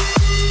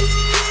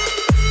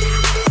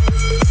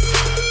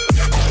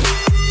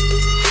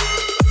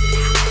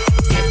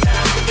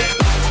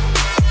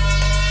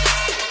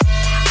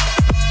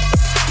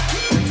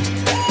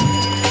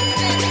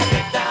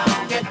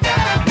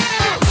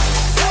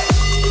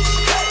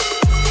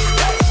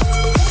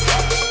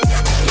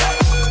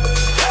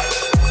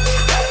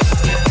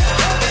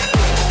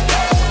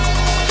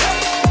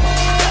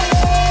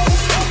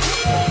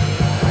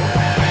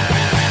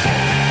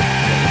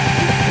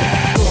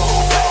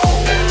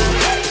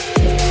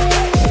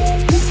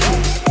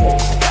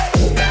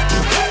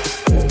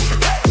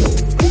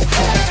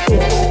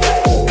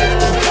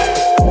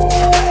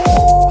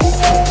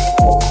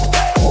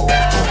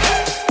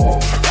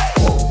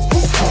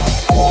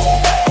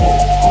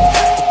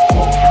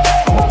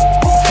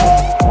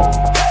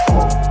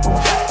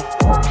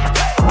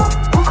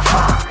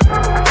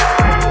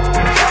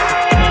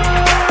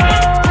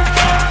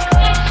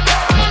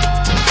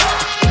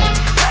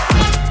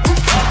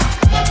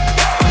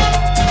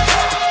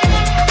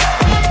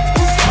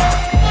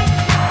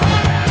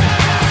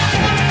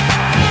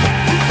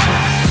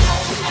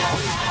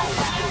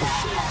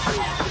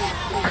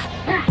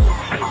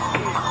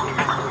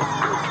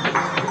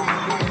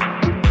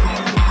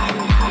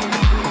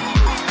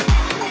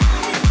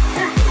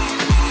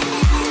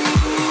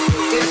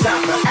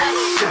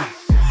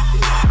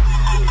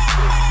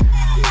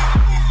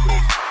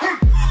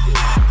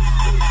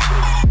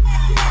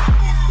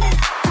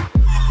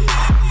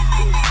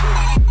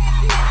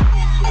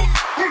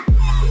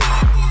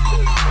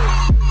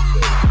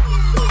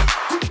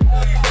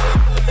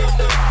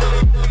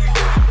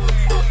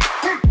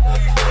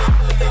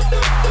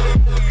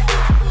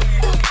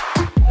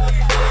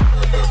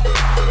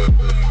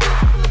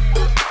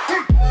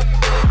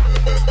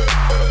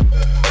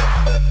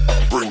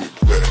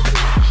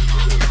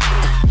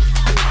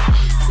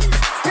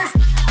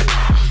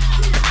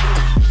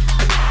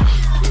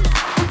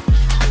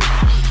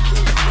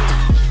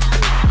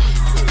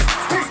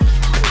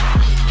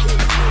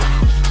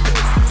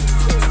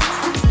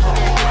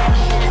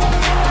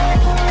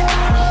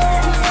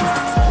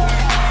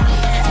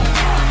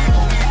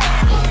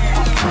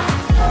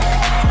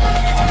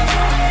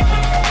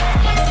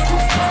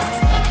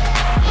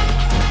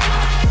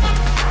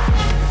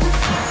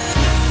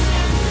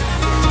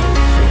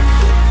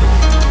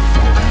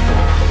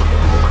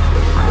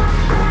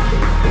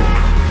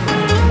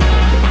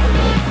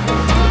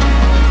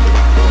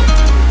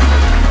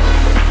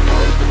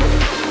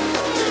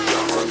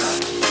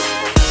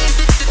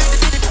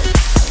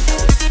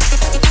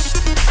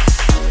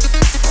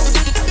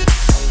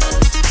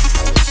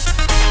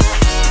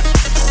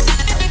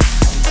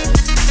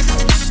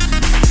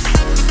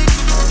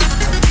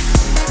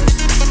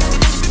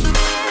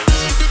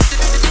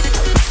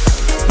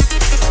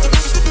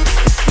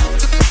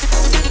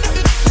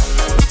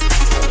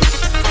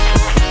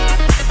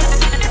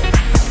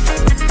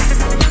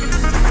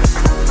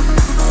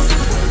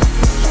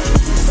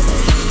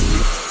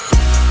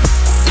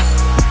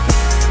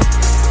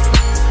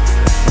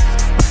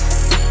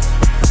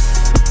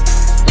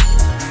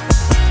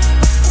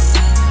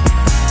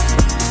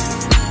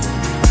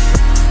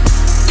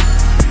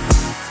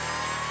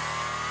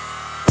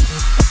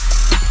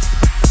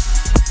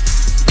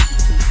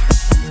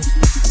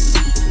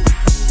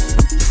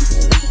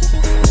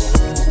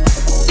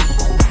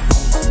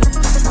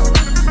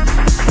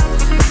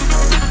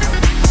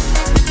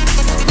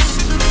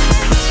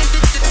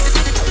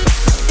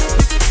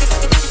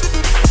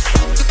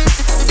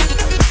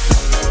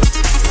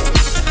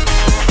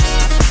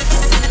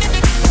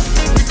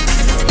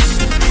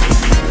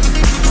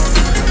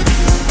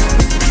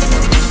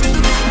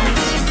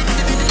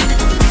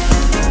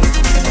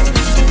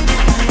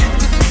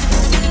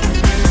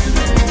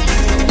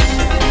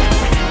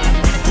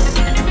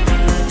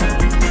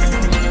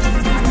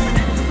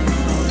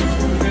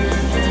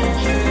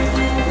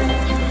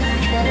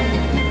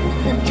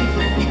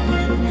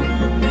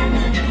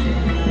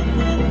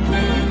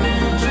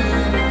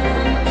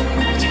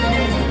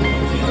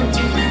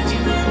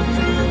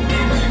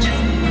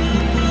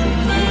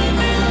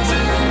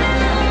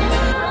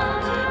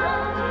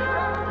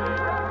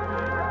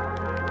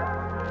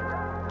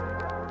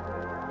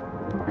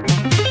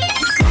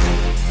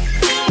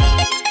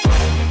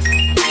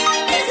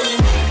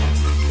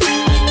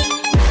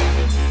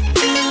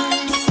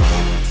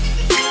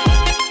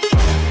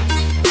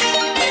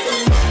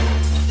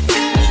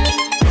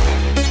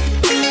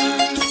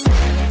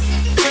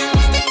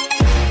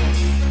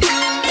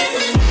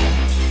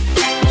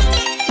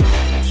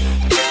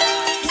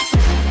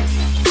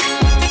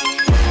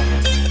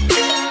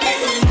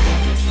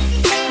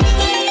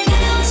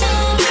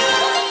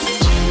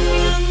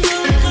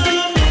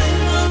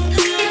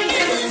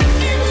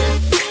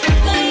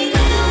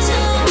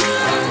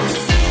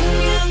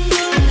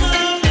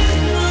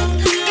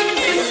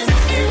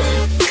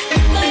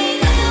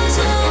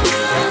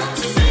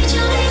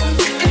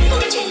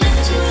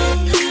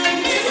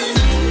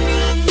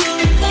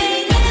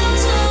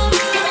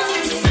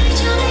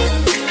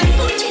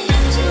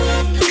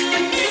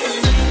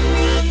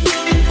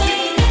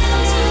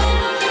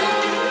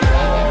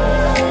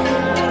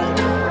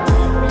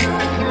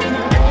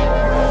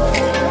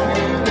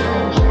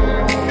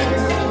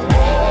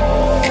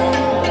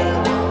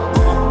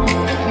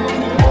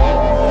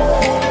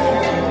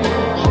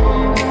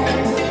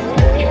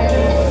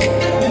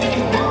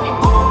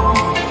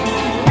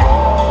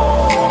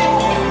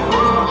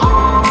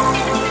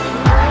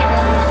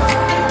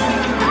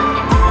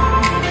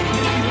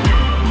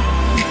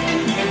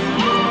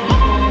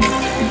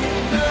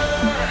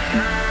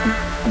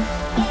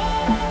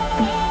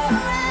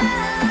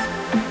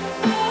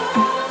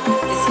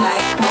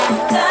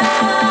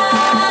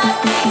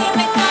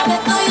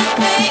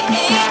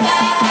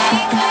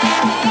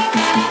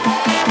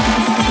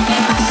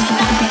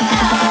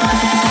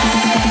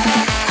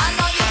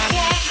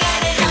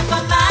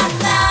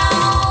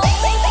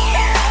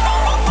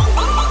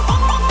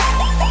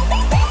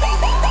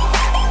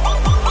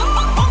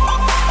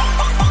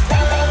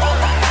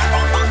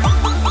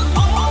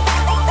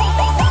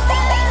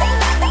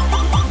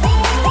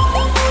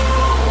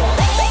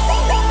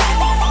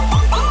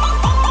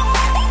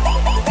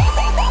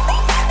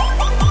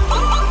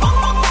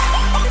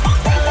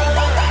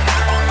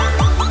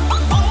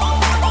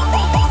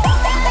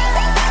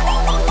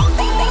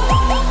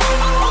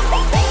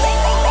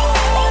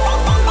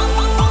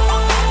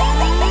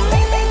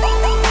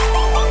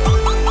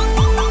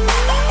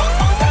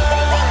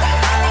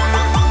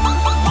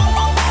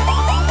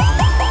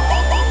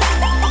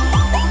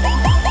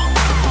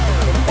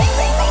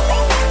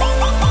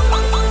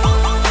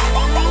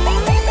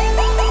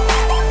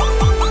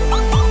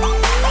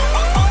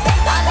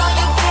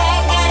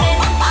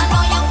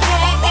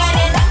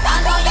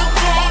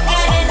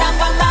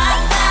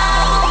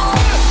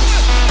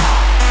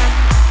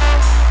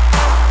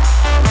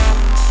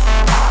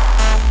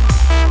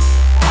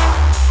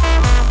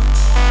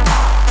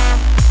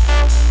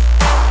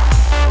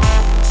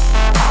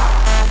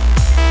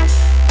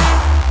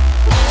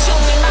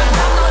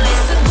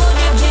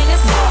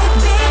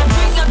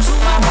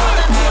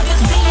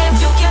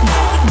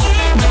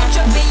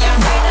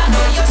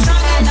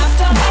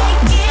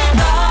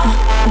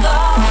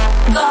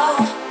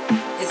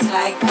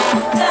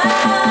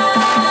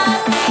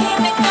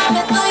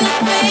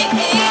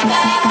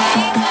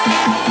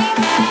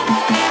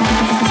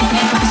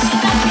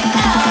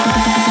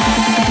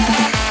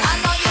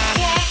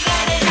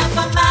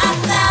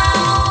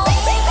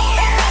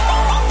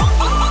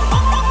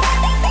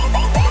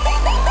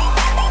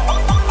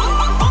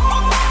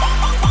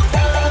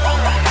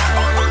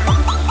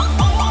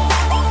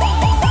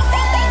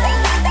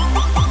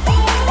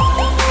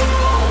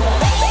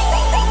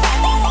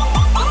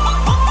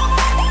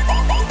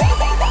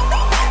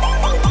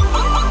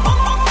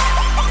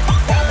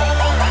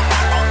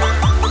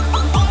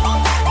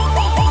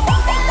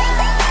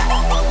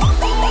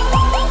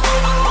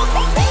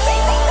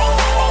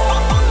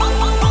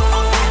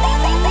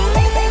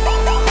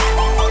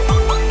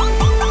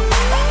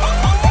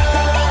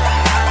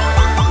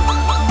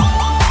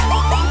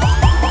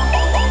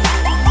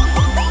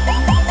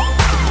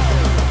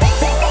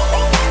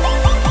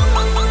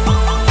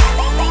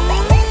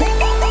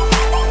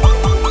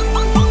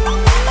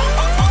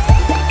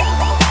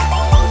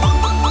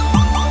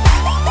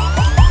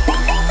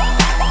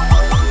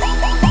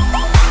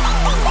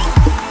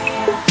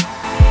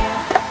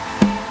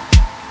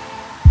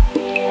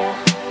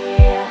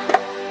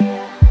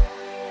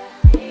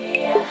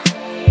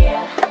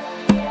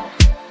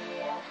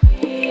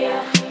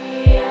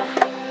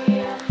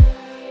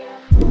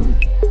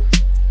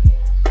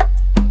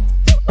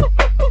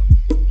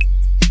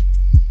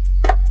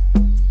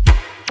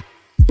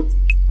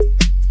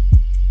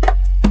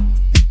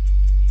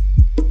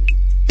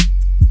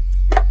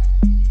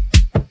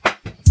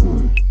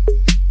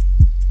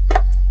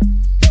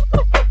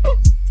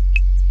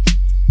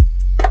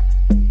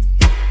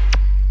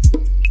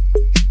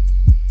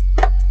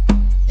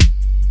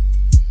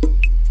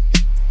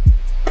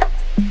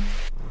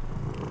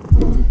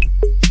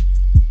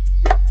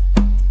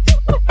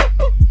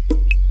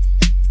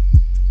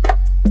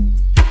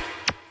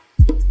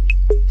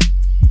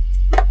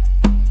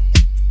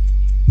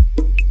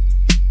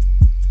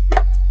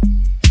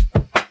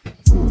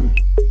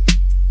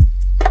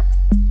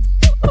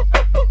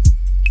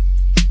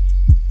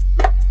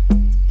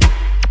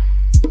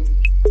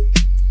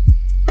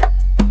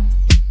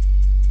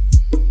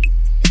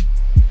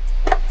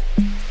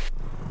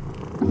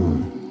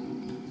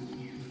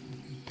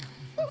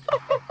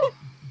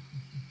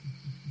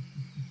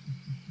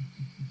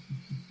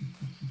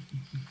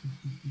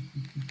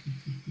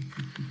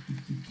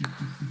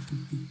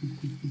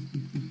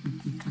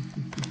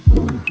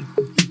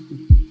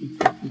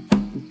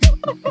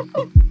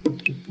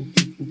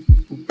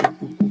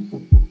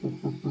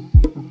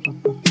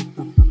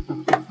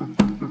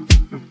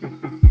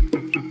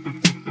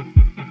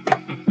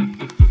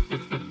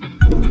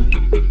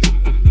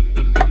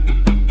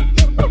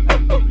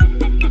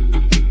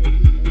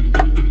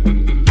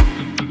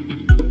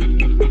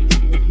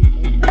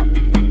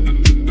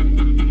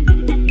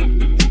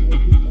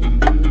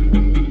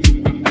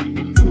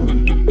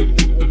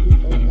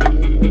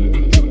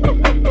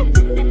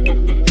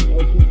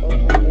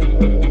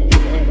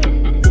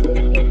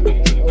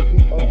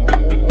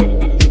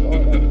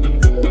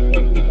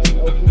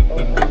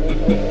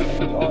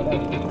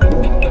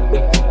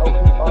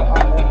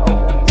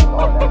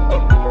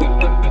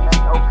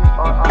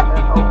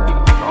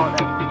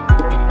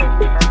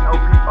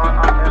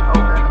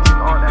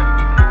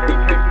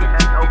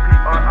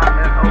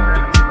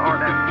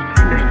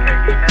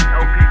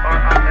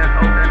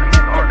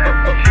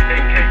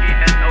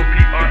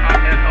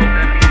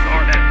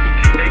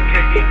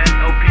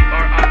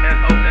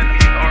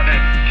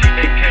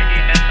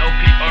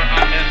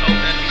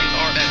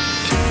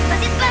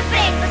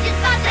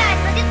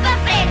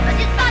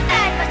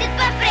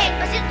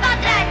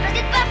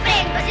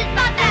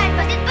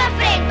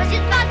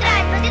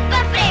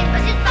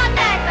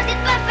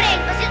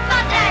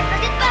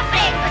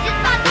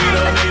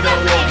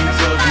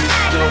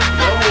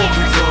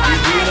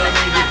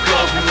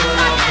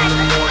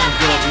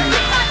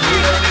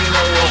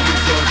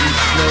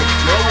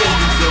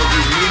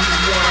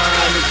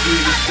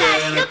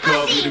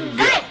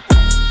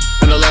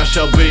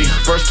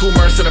 to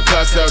immerse in a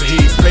pass out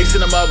heat. Facing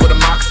him up with a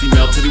moxie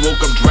melt till he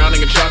woke up drowning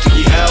in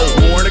tchotchke hell.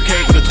 More in a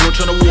cage with a torch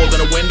on the wall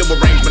than a window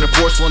arrangement of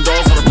porcelain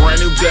dolls on a brand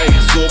new day.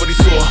 Saw what he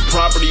saw,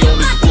 property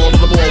owners sprawled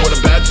on the mall with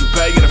a bad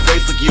toupee and a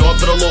face like he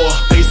authored the law.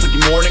 Face like he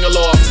mourning a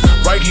loss.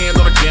 Right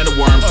hand on a can of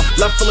worms.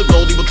 Left full of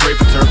gold, he will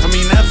drape a turf. I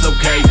mean, that's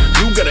okay.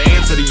 You gotta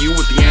answer to you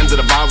at the end of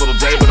the volatile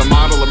day. But a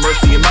model of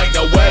mercy and might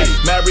no way.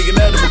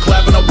 Marionette will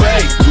clap and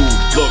obey. Dude,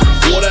 look,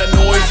 all that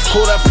noise,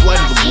 call that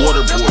flight of the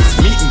water boys.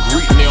 Meet and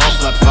greet and they all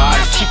slap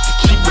five. Cheek to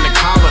cheek when they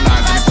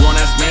colonize. And a grown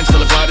ass man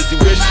still about as he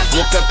wish.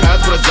 Walk that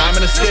path with a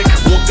diamond and stick.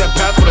 Walk that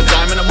path with a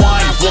diamond and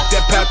wine. Walk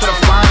that path to the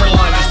firing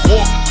line. Just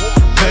walk.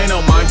 Pay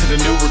no mind to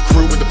the new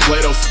recruit with the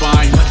Play-Doh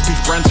spine. Let's be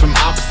friends from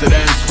opposite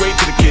ends. Wait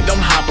to the kid,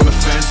 don't hop on the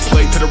fence.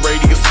 Play to the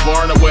radius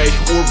far and away.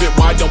 Orbit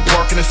wide, don't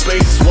park in his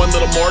space. One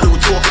little martyr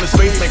would talk in his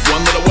face. Make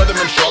one little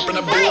weatherman sharpen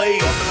a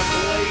blade.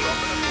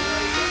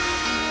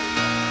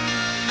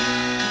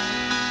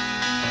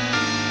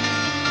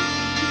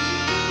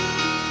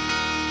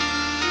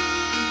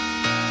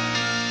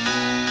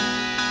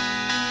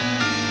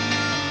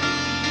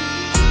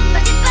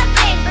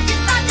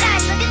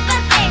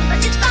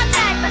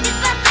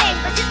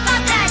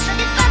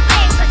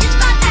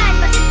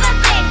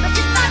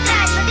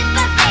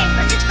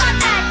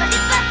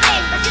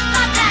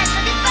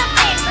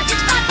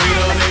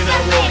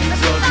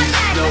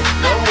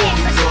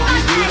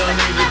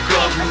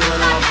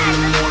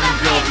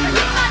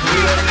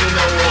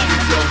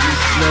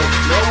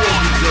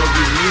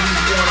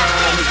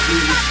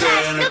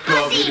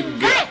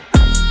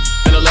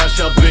 And the last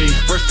shall be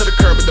first to the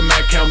curb with the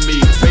mad cow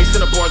meat.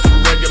 Facing the bars of a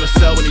regular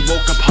cell when he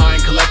woke up high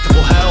in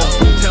collectible hell.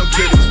 Boomtown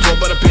kid who was taught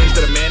by the pins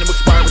that a man who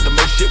expired with the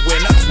most shit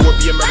win. That's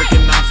warpy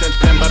American nonsense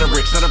penned by the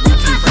rich, not a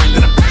routine friend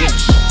in a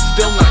pinch.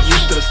 Still not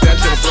used to the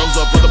stench of throws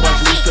up, otherwise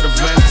loose to the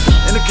vents.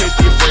 In the case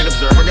the afraid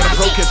observer, got a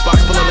pro kids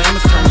box full of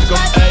lamest terms. It goes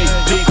A,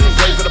 peace,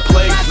 pray for the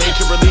plague.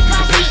 Major relief, you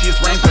can pay she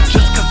rains. But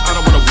just cause I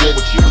don't wanna war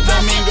with you,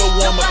 don't mean go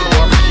warm up the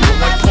barbecue. I'm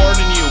like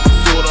pardon you,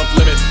 sword off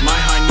limit. My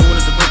high noon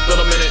is a quick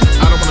little minute.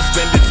 I don't wanna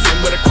spend it,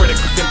 sitting with a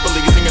critic who simply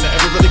isn't gonna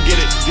ever really get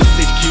it. This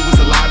HQ is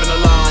alive and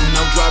alone.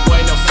 No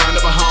driveway, no sign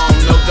of a home.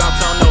 No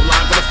downtown, no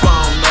line for the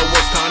phone. No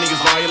worse tiny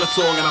is violent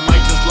song. And I might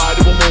just lie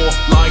to a more.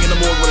 Lying in the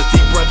morgue with a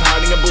deep breath,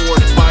 hiding a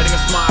board. Biting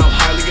a smile,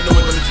 highly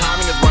annoyed when the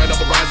timing is right.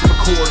 Up a rise and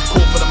record.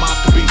 Call for the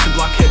monster beats and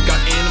blockhead. Got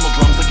animal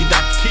drums like you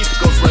Dr. Teeth. It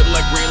goes red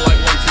like green like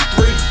 1,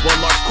 2, 3. One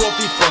large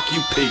coffee, fuck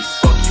you, peace.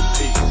 Fuck you,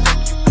 peace.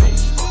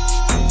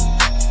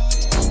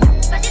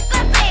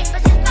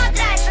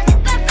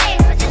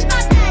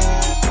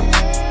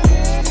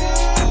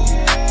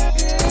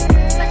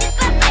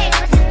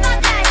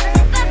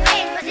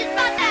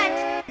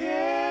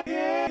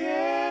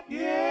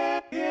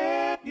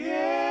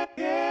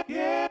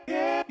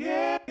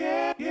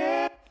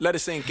 Let it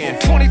sink in.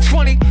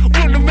 2020,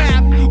 on the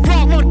map.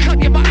 Raw one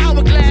cut in my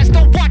hourglass.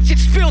 Don't watch it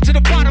spill to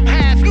the bottom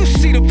half. You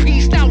see the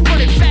piece now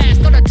running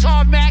fast on the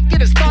tarmac.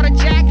 Get a starter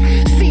jack.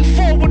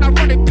 C4 when I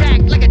run it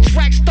back. Like a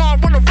track star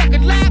on a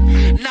record lap.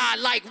 Nah,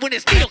 like when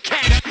it's needle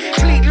catch.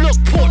 Clean look,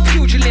 port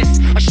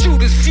pugilist. A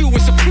shooter's view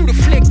is a brutal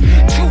flick.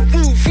 Too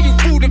rude for you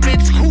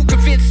rudiments. Who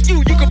convinced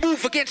you can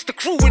move against the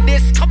crew in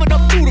this? Coming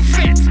up through the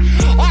fence.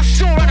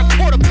 Offshore at a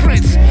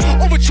Port-au-Prince.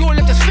 Overjoyed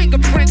left his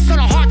fingerprints on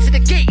the hearts of the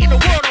gate in the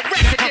world of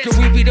residence. How can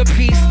we be the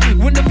peace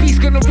when the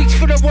beast gonna reach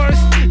for the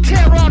worst?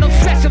 Tear all the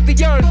flesh of the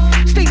earth.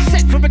 Stay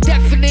set from a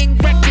deafening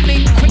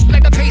reckoning, quick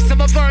like the pace of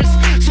a verse.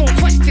 So I'm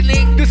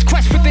questioning this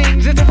quest for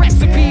things is a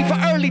recipe for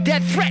early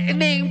death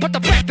threatening. But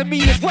the breath of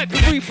me is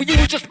weaponry for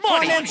you, just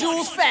money. Run them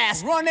jewels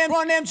fast, run them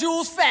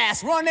jewels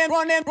fast, run them,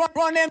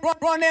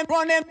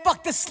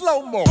 fuck the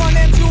slow mo. Run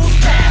them jewels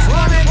fast,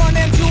 run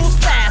them jewels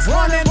fast,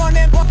 run them jewels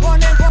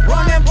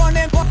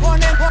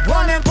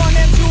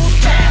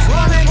fast,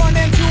 run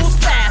them jewels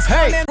fast,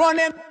 hey, run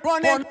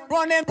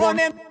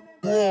them.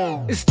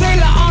 It's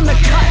Taylor on the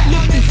cut,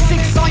 lifting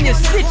 6 on your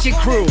stitching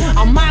crew.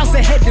 I'm miles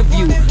ahead of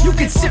you, you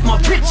can sip my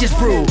bitches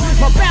brew.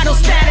 My battle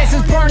status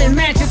is burning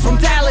mansions from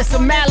Dallas to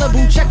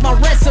Malibu. Check my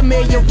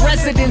resume, your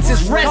residence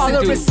is residue.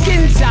 Call her a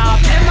skin job,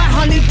 and my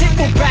honey dick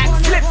will back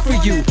flip for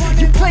you.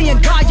 You playing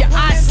God, your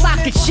eye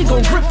socket, she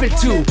gon' rip it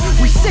too.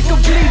 We sick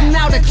of bleeding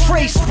out a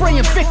tray,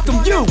 spraying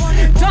victim you.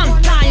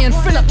 Done dying,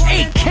 Philip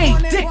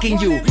AK dicking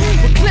you.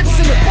 With clips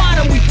in the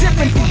bottom, we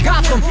dipping from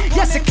Gotham.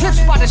 Yes,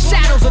 eclipsed by the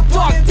shadows, a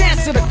dark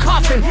dance to the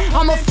coffin.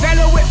 I'm a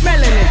fellow with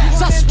melanin,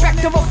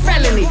 suspect of a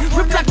felony.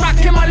 Rip like rock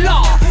in my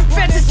law,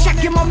 feds is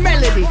checking my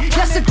melody.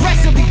 Yes,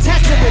 aggressively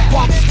tested with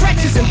bump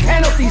stretches and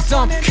penalties.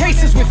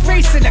 Cases we're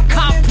facing a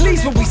cop,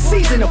 please when we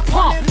season a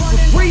pump.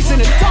 With reason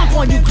to dump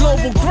on you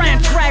global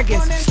grand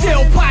dragons.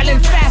 Still piling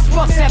fast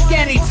bucks,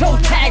 Afghani toe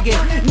tagging.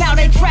 Now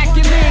they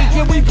tracking me,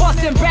 yeah we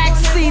busting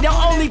backseat. The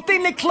only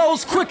thing that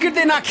close quicker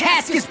than our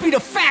caskets be the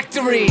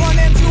factory. Run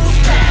them jewels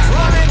fast,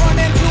 run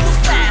them jewels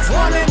fast,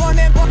 run them jewels fast,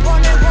 run them jewels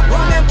fast,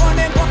 run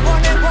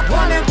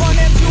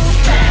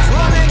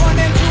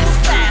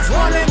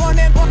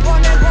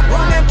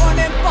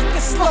them, fuck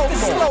the slow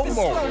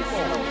mo.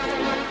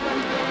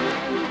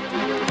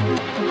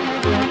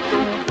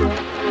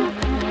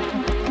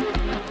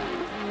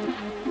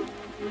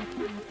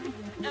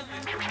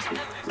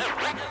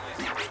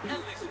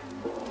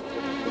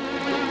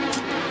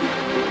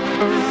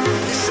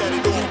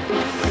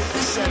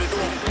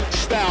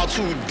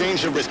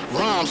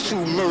 Styles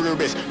too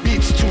murderous,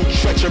 beats too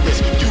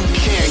treacherous. You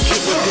can't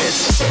get with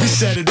this. We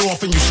set it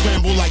off and you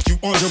scramble like you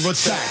under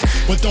attack.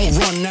 But don't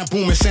run, that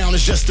booming sound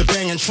is just a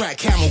banging track.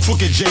 Camo,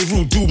 Krooked,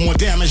 J-Roo do more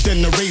damage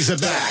than the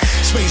Razorback.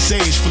 Space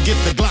age, forget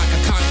the Glock,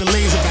 I cock the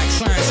laser back.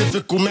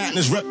 Scientific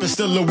madness, reppin'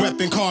 still a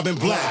weapon, carbon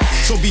black.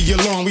 So be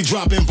alarmed, we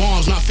dropping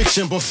bombs, not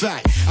fiction but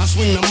fact. I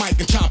swing the mic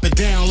and chop it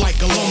down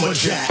like a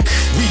lumberjack.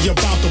 We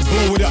about to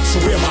blow it up, so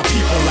where my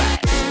people at?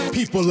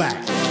 People at,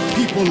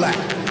 people at.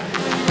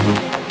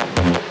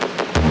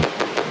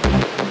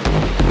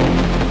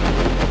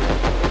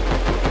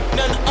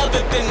 None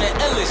other than the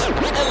Ellis.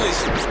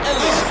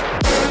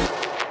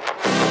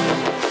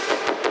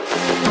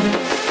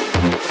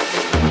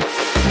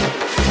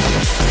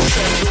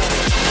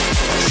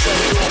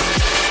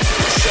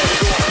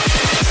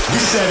 We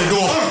set it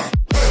off.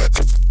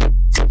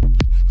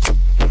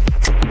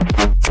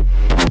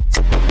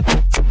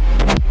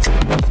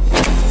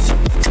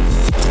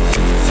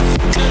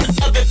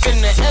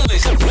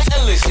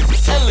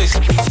 Ellis,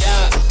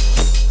 yeah.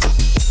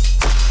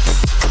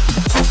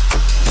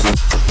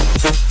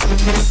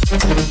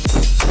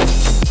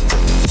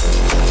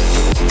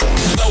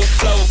 Slow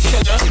flow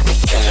killer.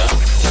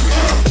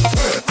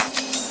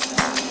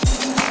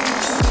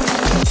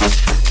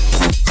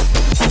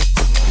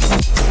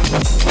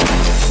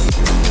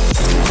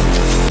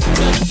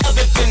 None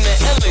other than the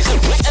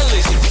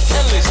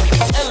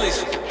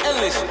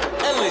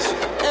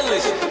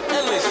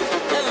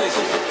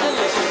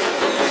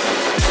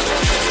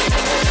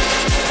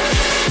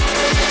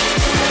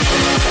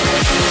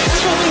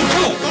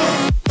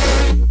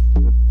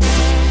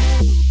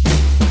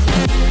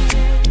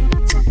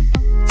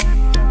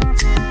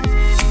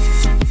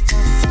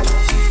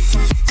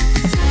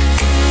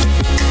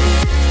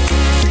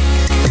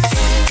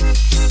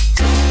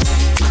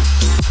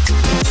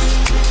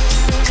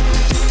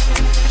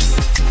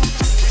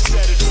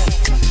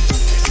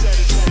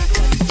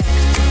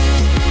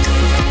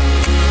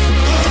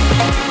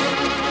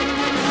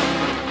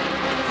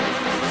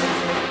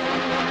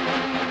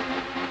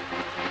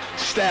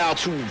Style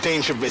too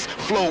dangerous,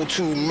 flow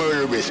too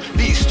murderous,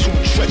 beats too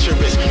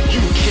treacherous.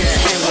 You can't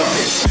handle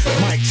this.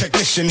 Mic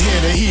technician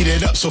here to heat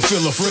it up, so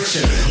feel the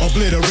friction.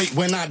 Obliterate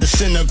when I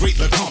disintegrate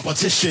the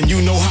competition.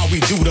 You know how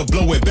we do to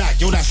blow it back,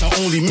 yo, that's our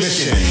only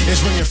mission.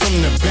 It's ringing from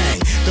the bang,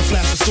 the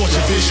flash distorts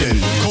your vision.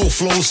 Cold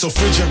flows, so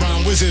Frigid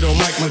Rhyme Wizard or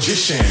Mic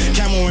Magician.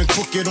 Camo and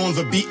Krooked on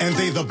the beat, and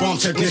they the bomb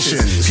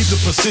technicians. Keep the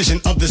precision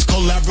of this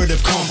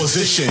collaborative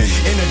composition.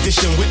 In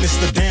addition, witness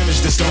the damage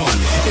that's done.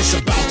 It's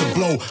about to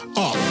blow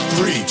up.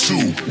 3, 2,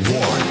 1.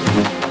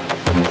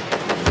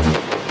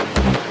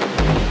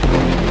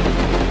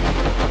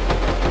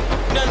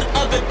 None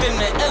other than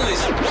the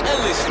Ellis. We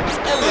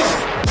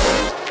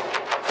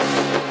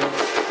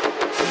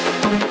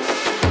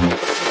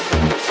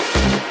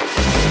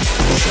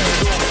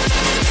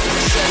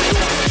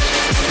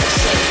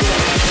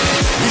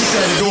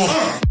set it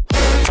off.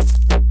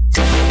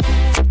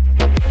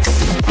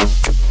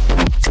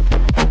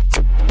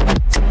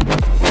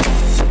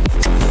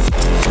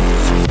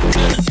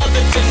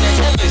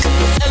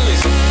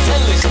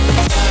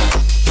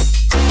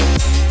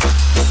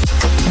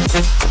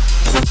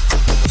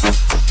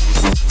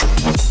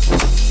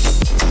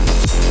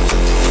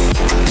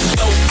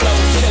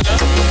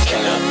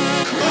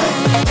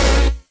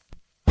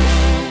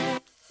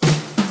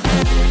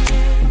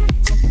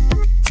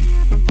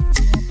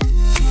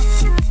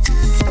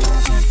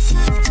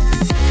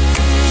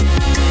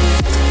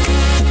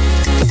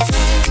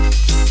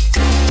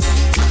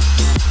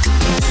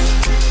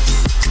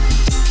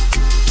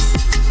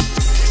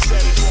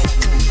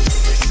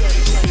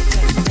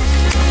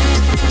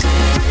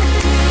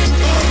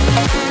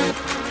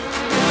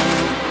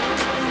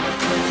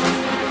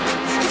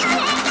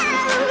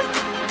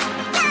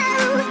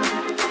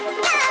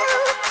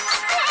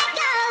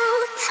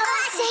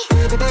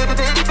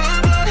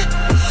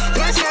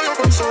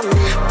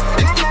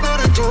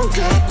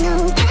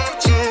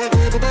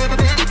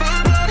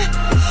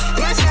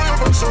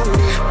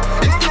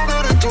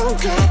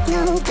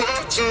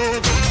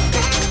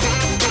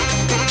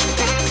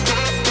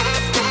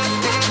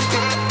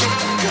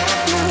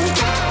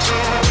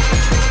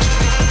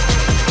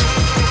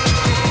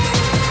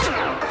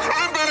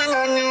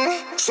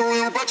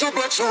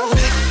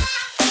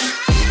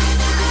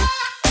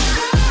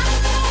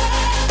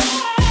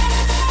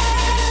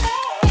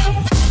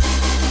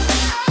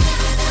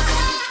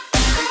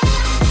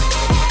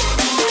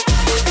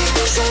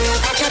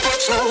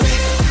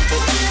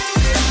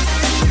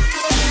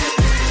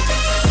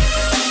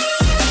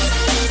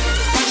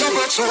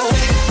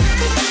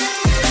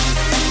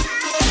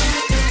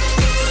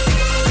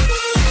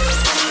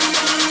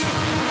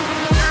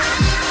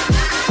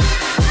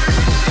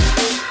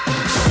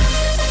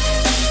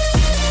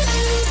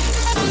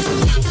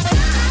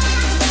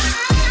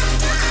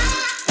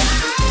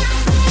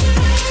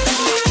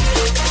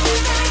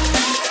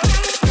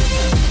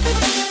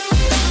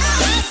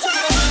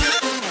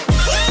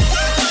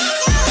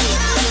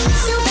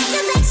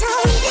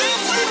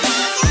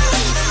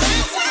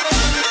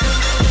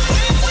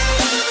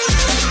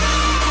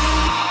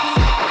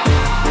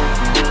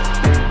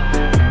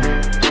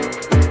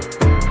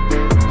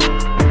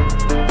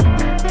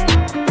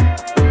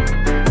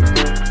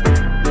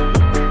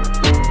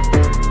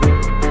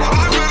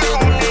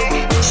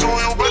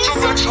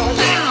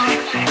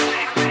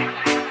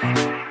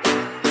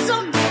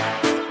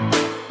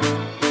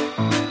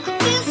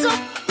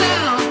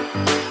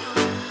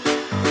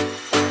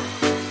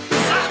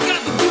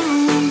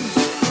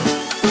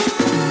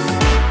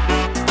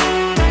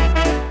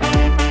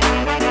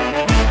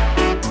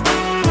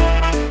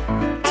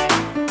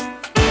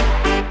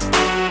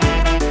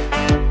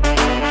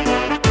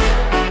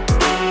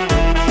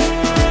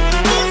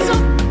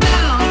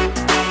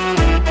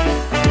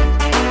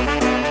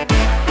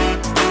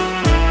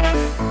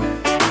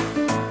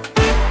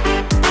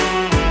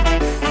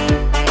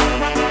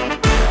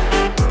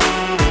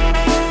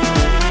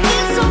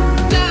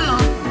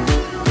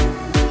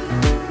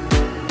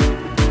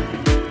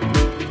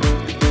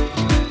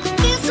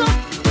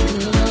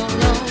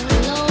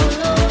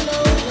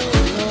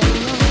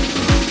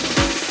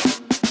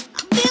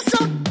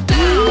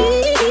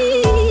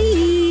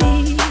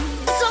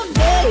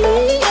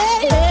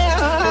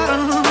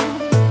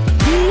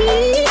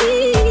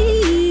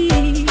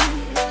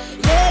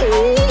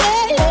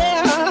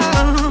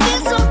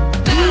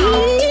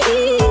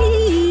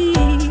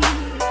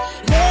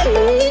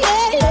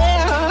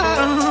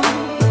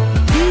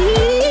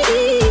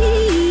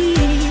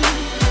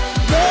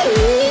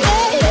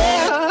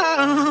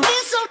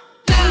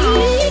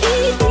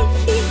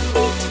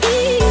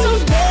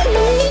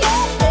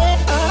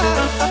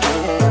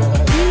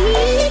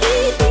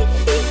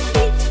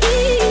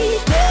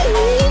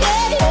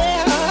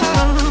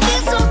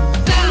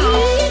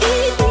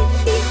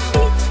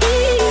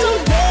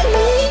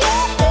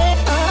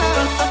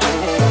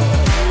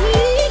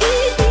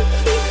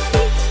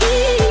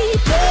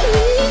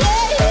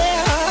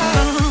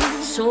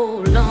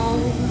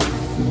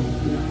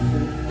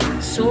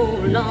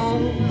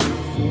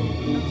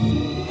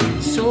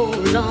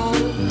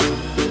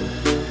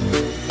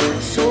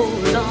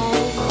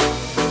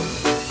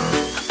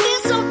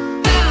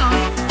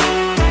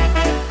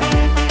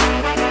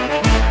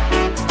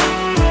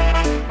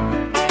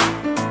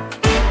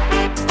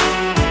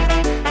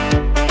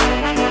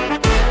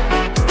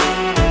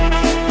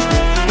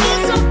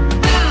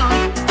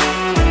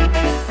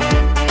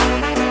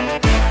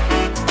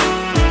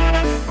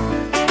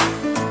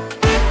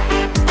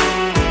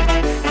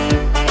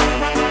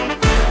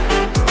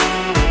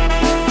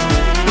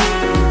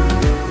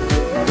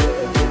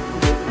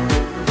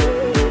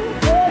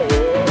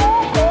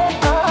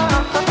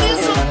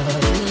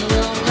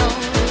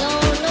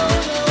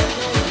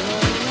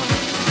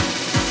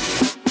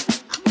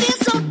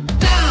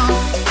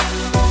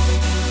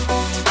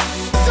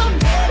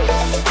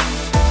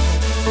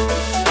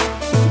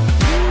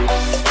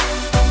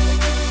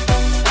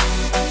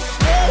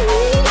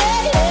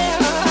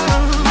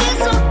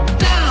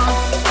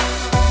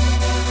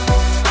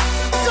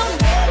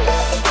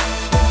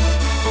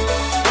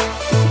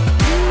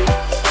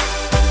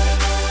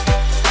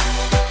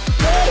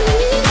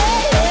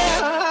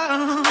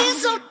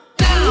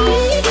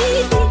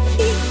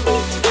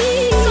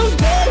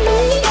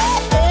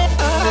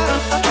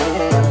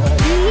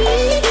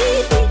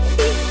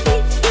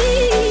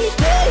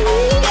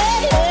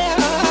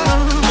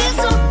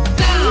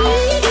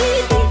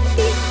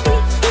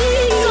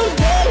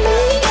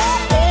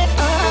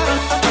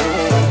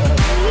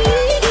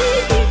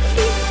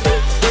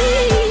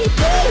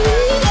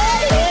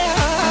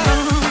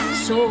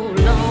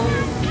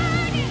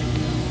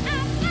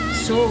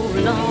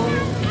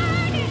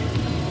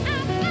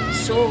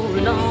 so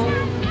long,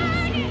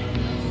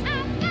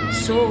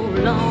 so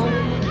long,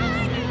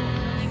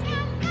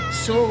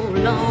 so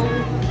long,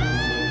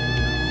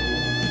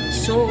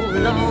 so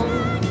long,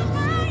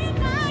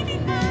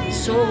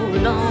 so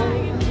long,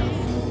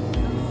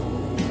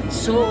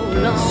 so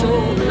long, so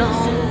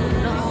long.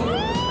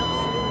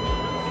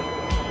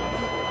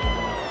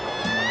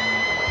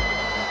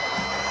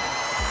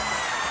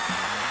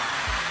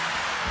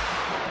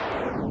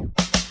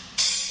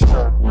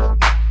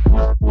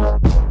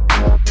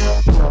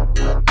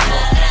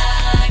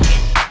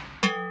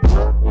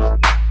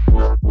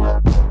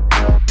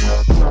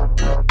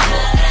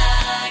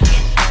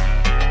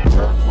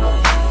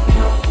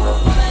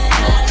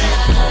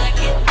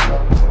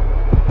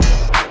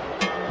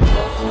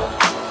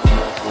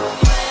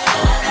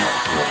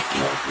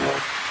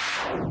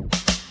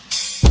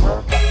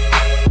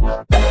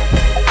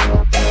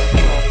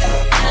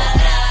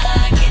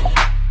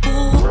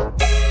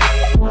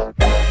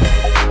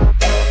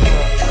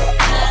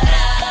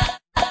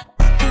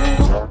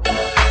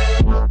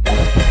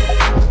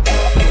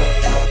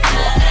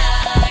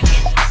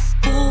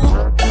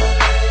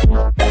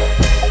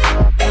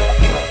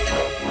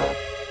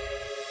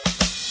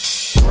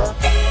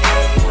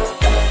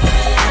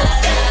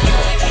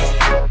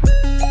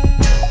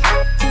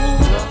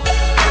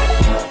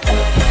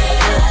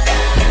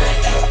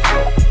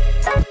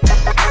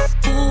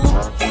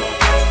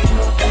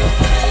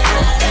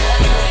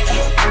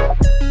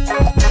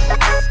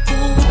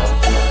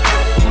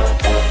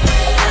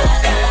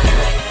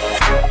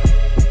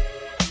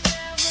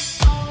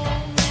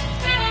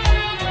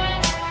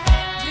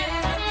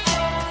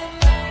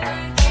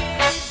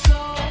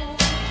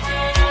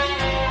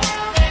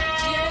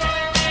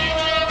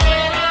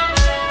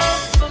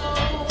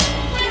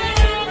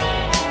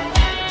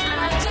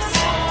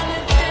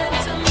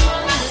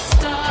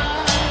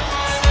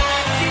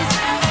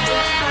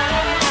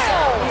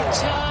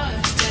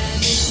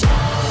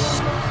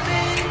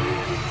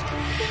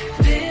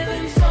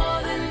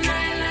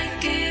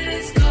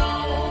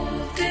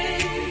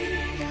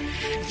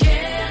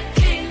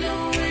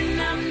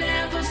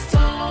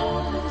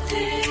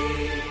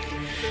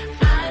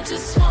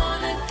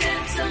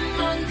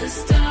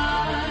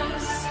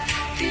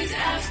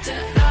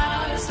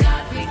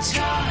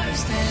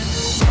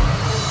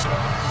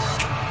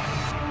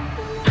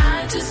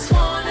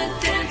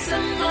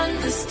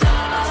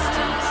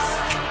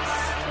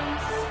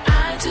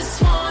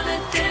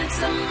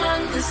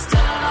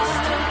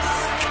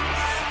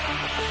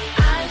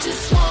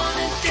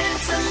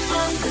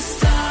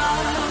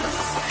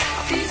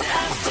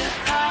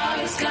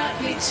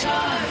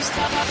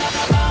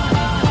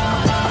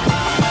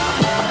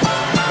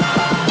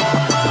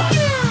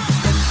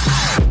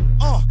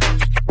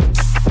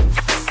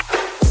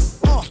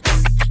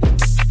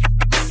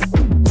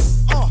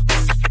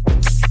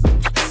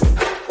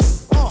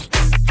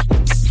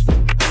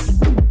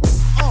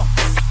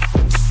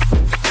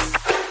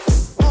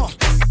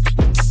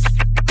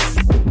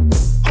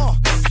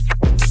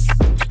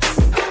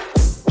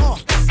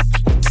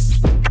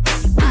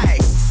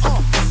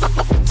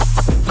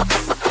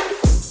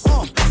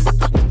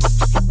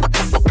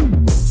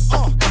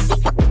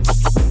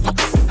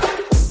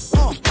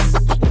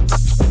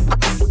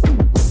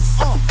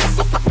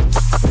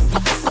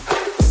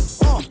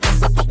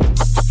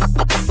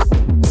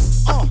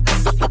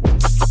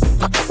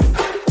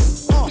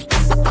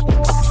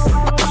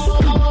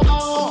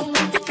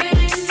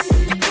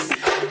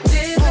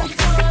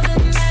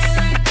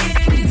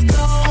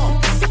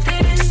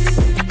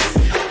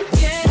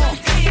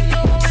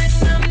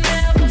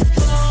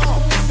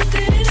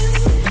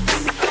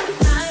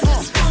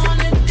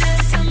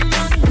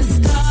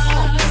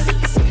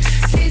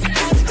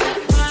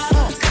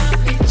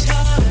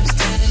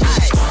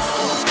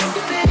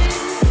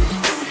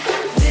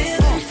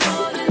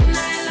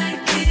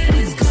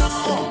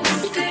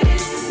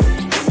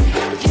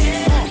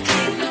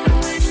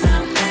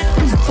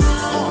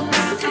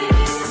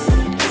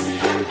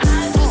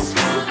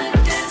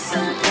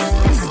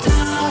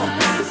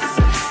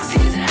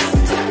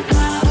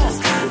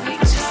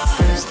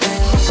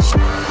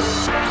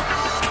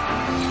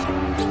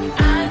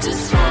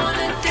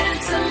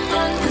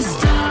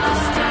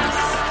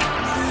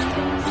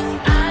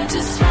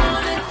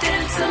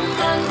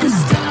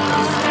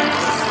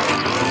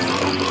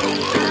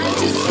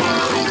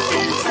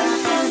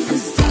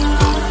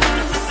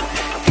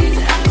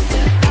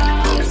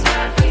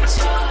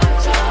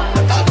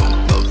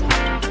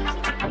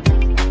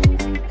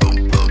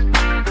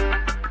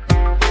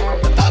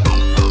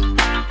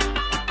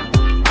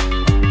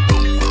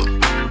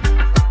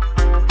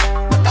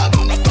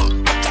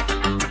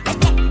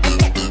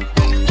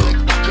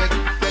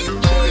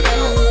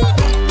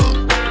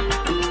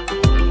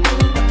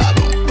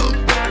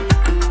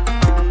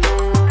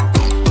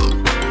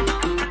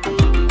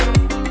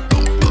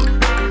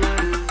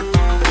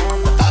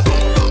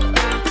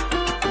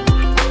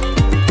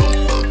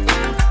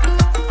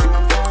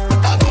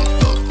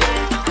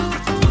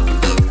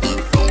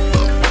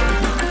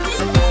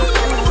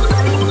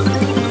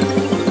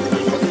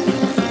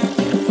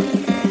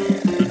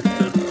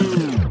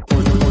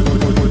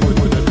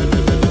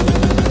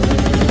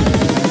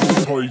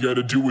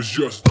 gotta do is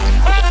just.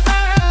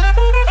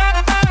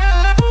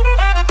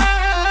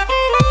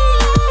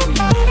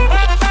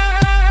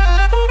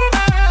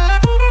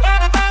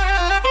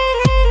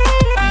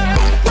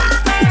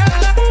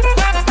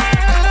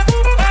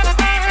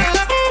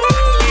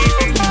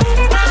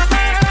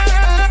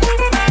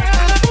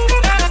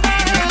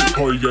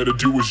 All you gotta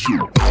do is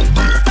you.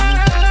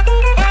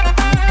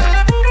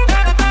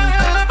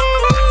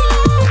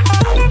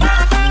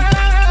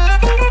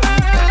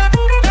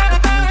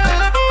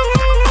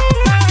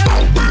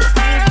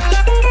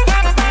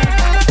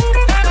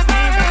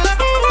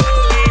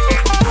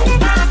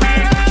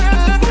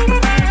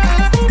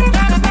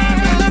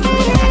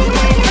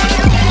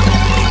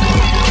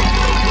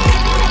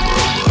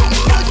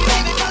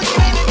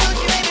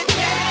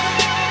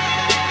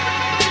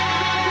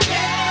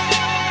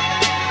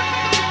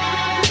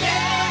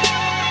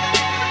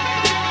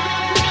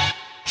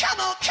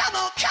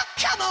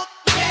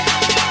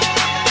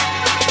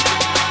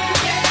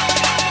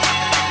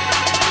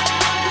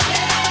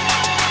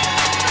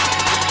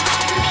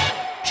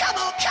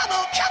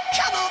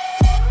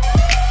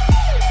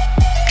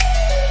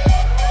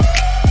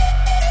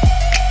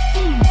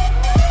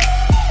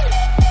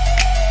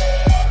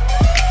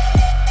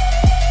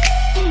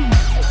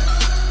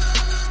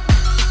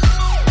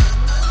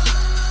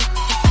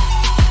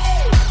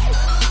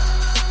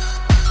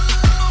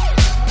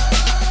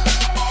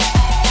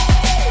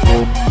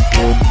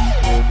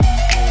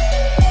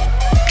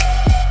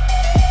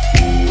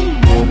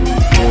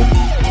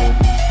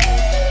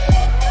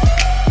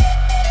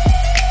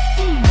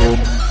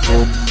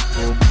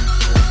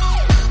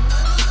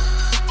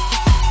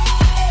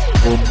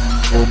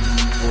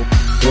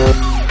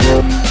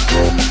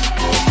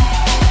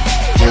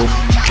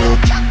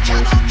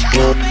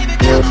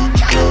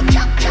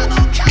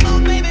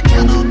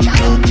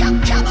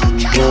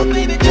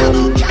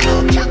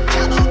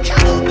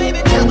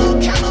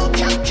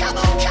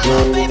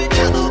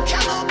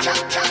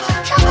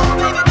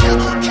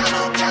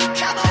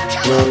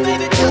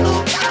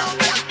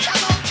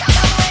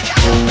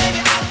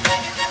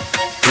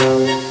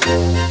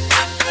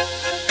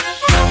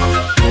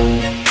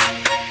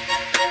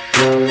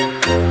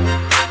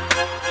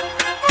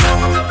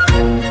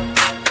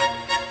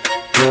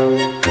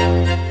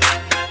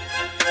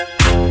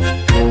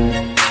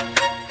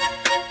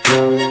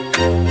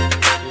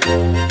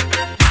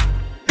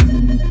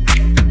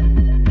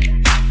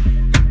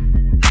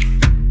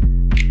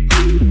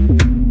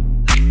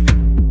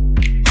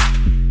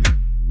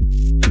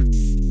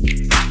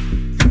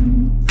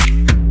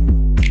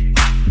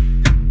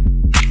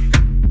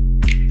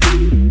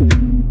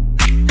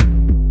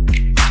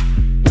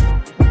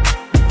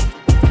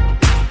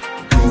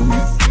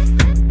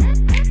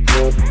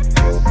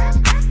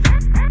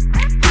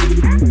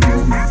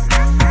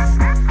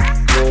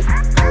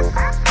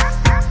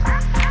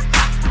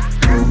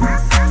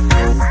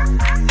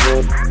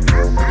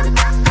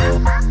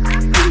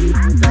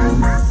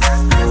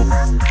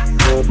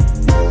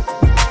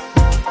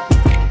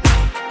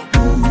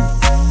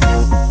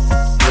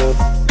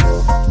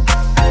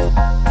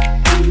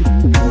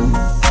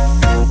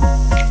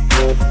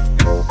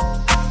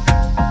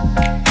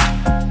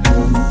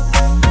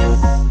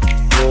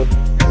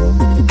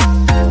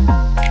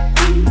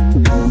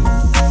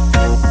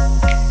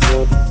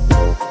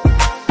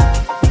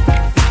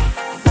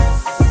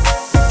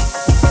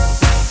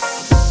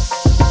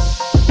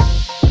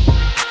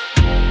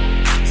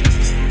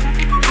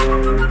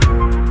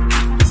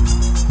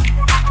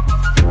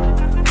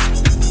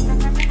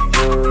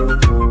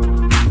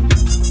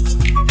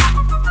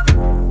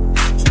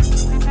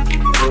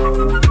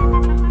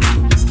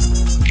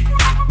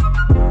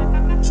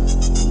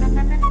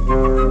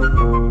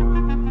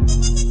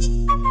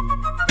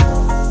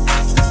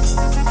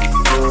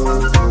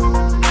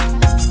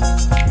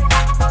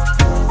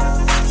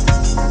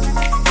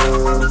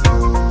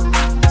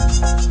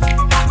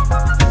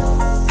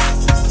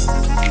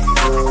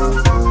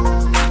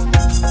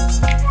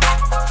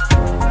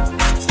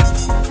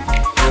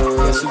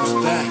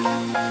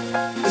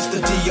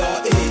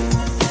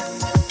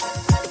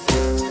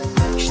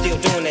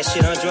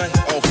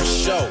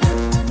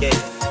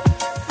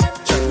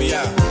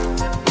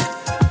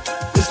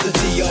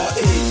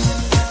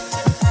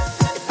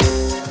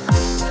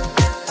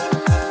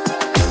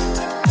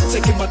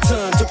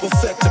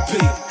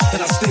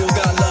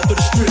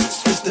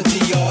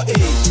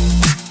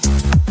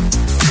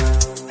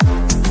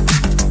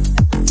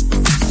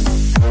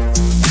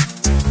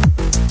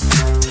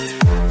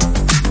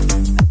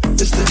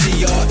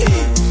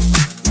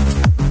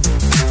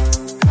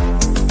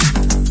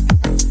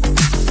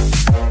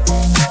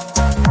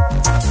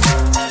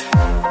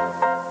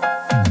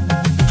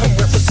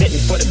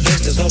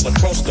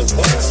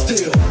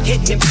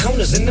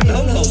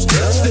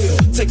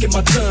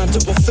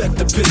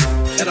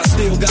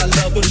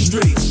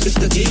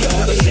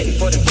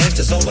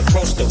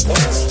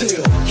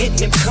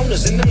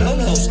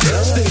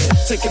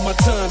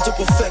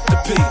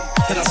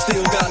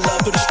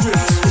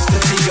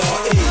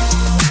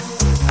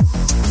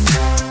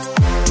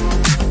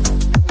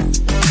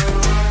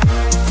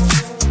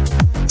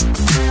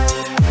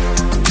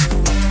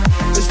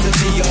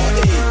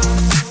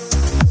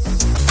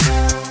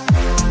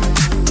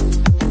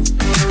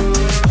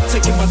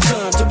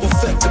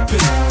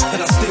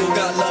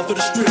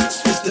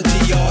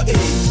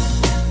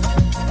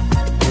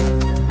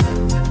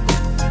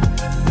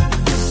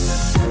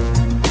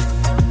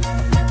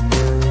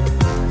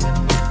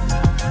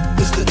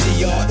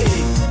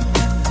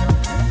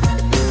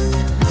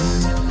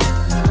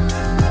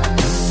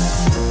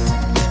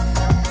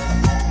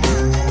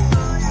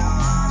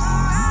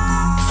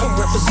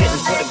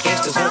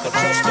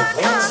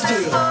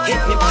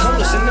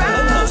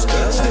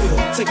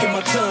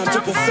 my time to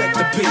perfect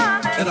the beat,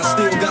 and I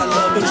still got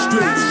love in the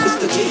streets. It's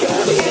the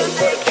D.R.E. for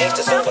the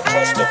gangsters all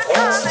across the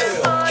world.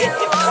 Still hitting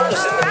them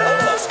corners in the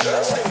lolos,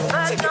 girl. Still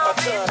taking my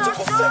time to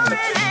perfect the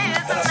beat, and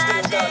I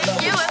still got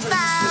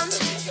love in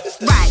the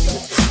streets. Right,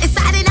 it's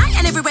Saturday night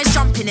and everywhere's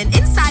jumping, and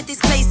inside this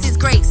place is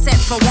great,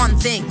 except for one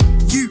thing.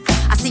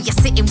 I see you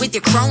sitting with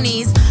your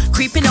cronies,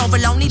 creeping over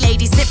lonely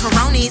ladies,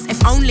 zipperonis.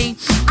 If only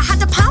I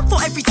had a pound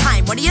for every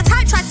time one of your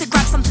type tried to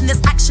grab something that's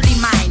actually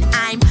mine.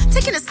 I'm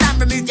taking a stand,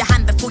 remove your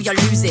hand before you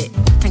lose it.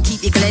 Can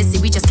keep you glassy,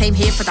 we just came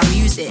here for the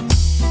music.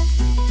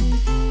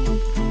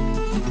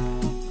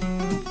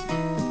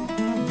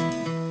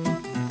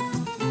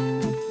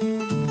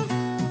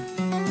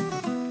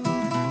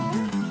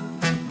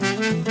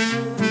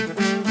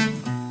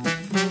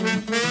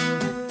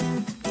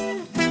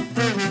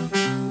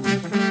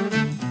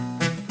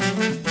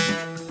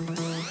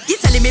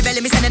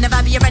 Me sending a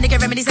vibe, you're renegade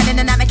remedies, and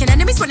then I'm making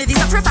enemies. One of these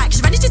up for a fact.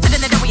 She's just sitting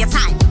in the door of your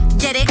time.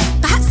 Get it?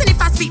 Perhaps then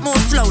if I speak more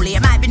slowly,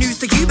 it might be news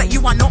to you, but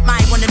you are not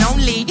my one and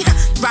only.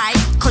 Right?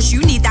 Cause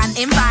you need an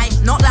invite,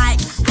 not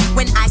like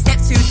when I step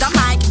to the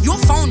mic, you're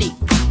phony.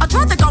 I'd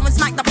rather go and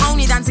smack the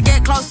pony than to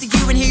get close to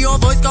you and hear your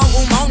voice go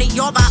all moany.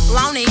 You're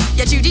baloney.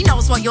 Yeah, Judy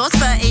knows what you're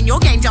spurting. Your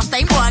game just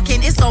ain't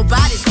working. It's so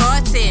bad, it's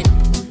hurting.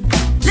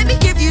 Let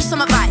me give you some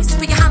advice.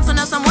 Put your hands on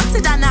us and want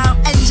to down now,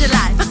 end your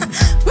life.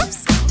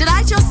 Whoops, did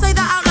I just say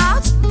that out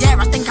loud? Yeah,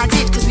 I think I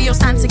did, cause we all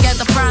stand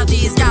together proud.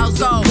 These gals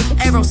go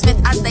Aerosmith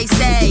as they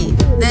say.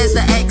 There's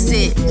the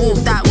exit, walk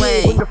that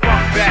way. Bring the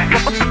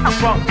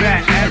funk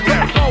back,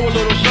 flow a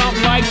little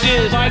something like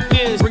this,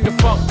 Bring the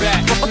funk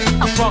back,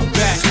 and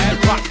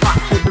rock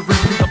with the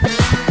rhythm.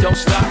 Don't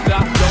stop,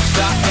 don't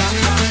stop, don't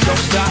stop, don't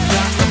stop,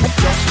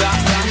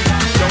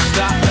 don't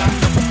stop,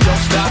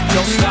 don't stop,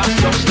 don't stop,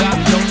 don't stop,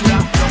 don't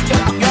stop.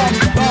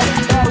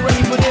 Y'all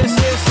ready for this?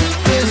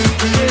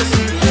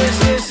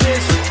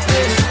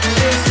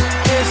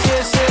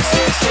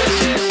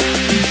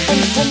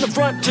 From the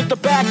front to the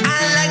back. I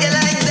like it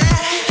like that.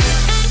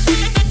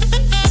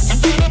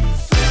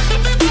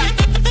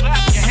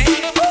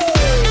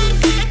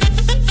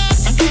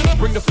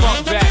 Bring the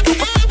funk back,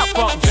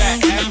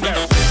 and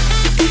barrel.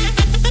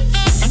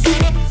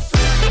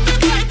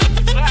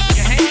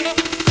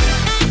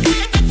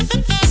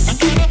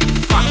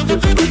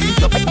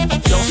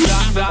 Don't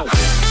stop.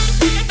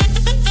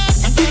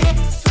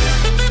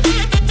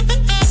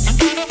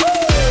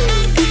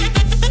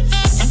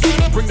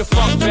 Bring the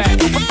funk back,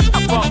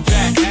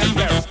 and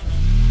barrel.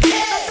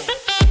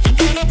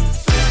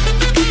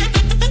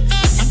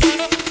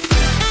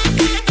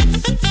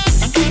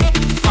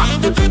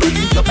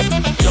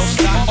 Don't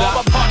stop. All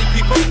my party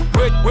people,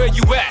 where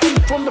you at?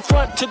 From the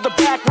front to the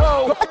back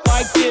row,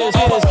 like this.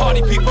 All my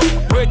party people,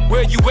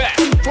 where you at?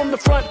 From the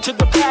front to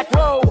the back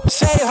row,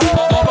 say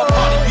ho. All my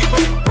party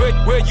people,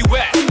 where you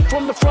at?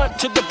 From the front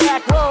to the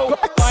back row,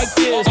 like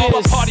this. All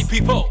my party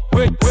people,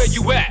 where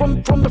you at?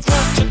 From the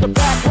front to the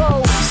back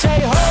row,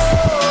 say ho.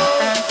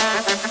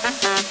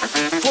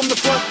 From the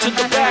front to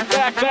the back.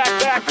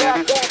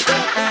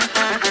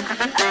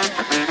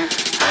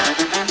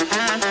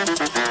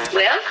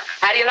 Well,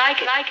 how do you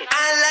like it? I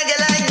like it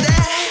like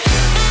that.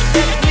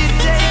 Let me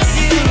take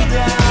you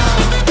down.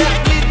 Let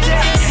me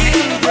take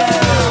you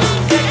down.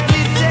 Let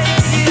me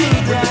take you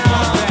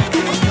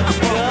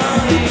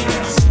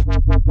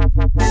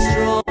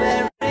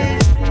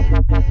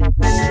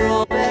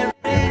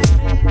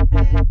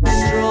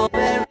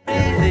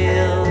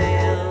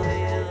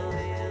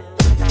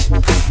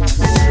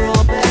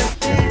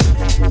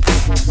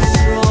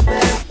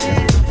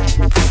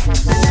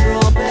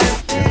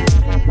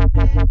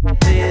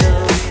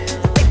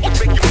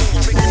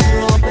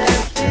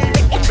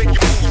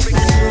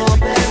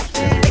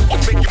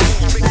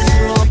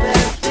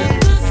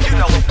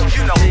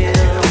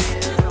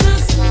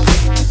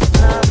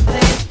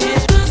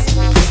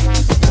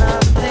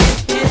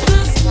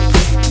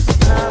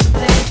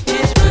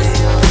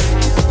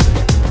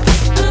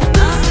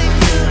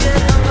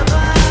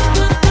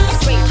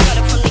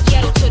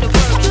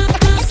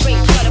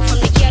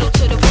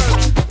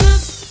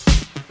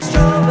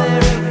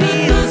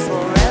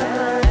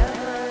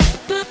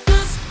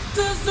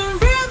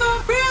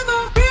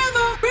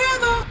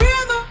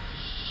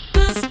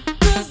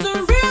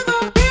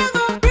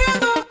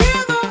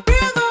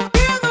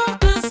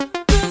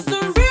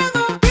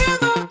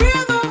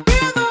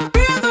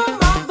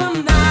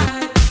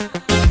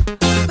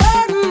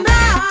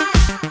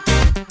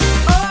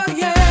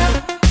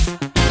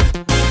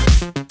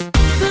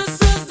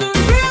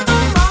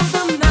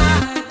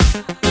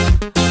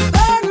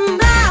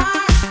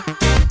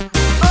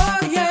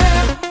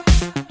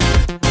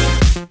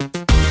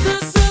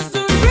This is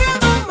the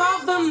rhythm.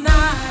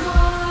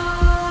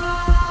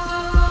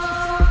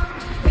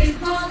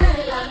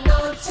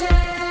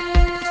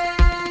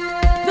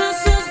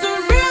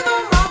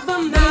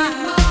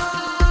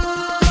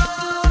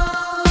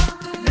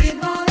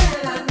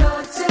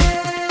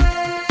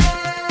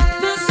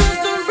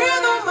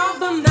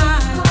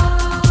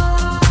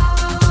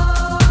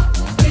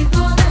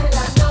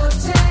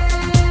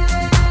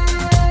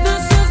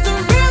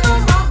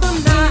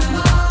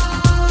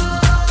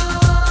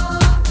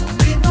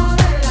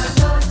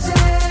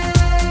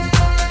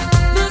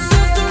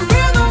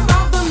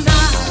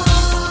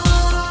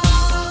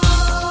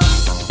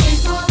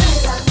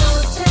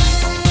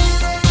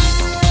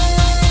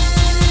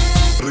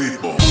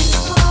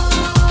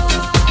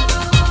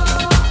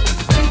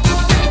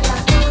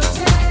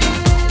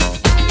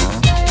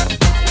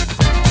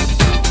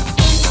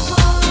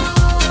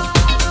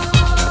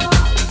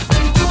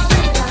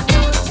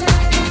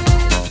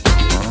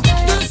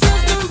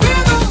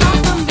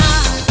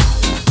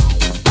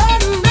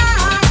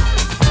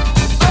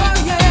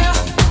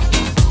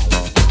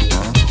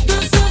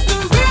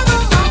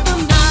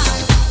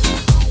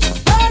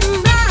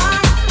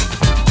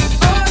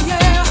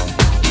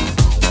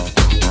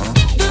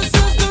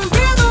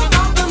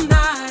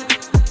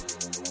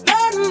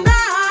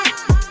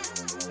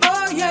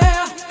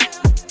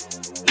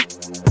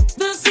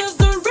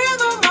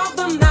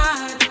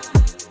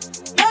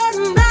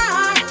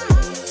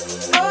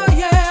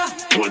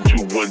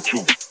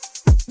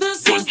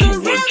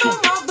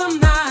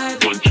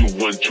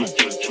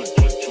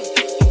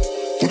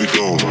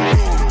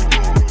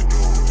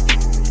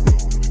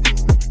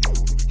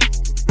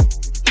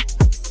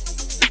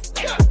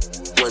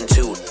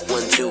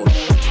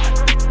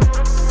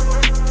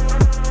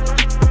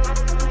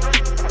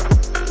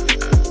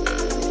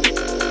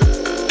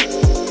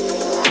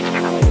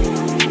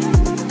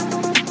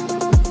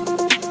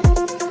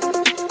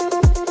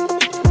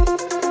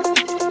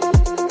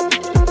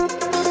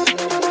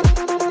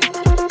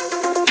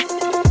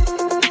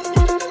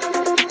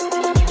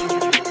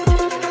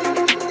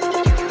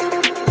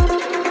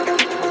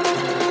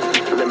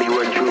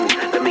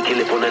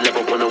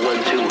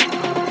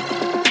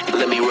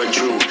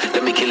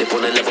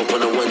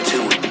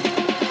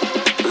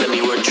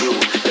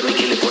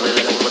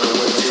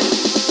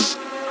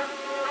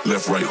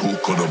 Left, right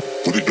hook on them.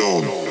 Put it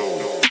down.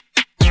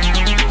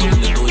 Bring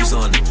the noise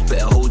on.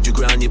 Better hold your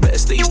ground, you better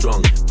stay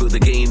strong. Build the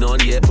gain on,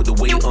 yeah, put the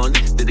weight on.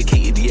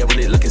 Dedicated, yeah, on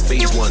it like it's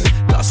phase one.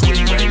 Got a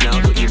swing right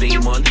now, got your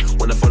name on.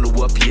 When I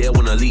follow up, yeah,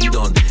 when I lead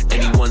on.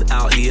 Anyone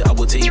out here, I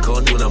will take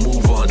on when I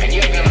move on. Make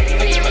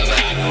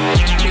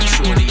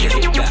sure that you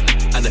hit that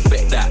and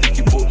affect that.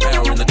 You put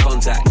power in the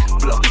contact.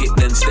 Block it,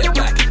 then step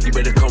back. You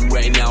better come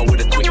right now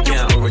with a quick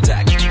counter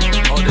attack.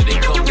 Harder they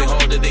come, the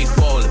harder they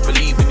fall.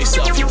 Believe in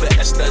yourself, you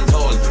better stand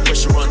tall.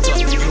 Pressure on top,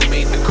 you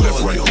made the call.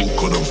 Left, right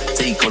hook on them.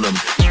 Take on them.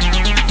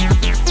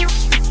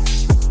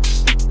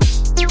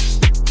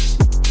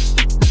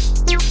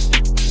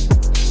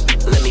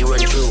 Let me run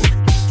through.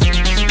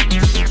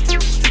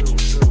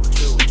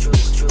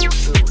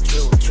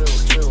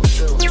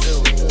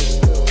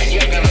 And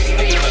you're gonna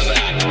pay for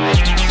that.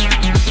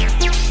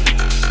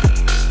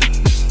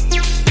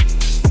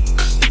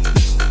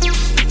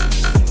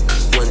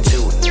 One,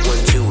 two.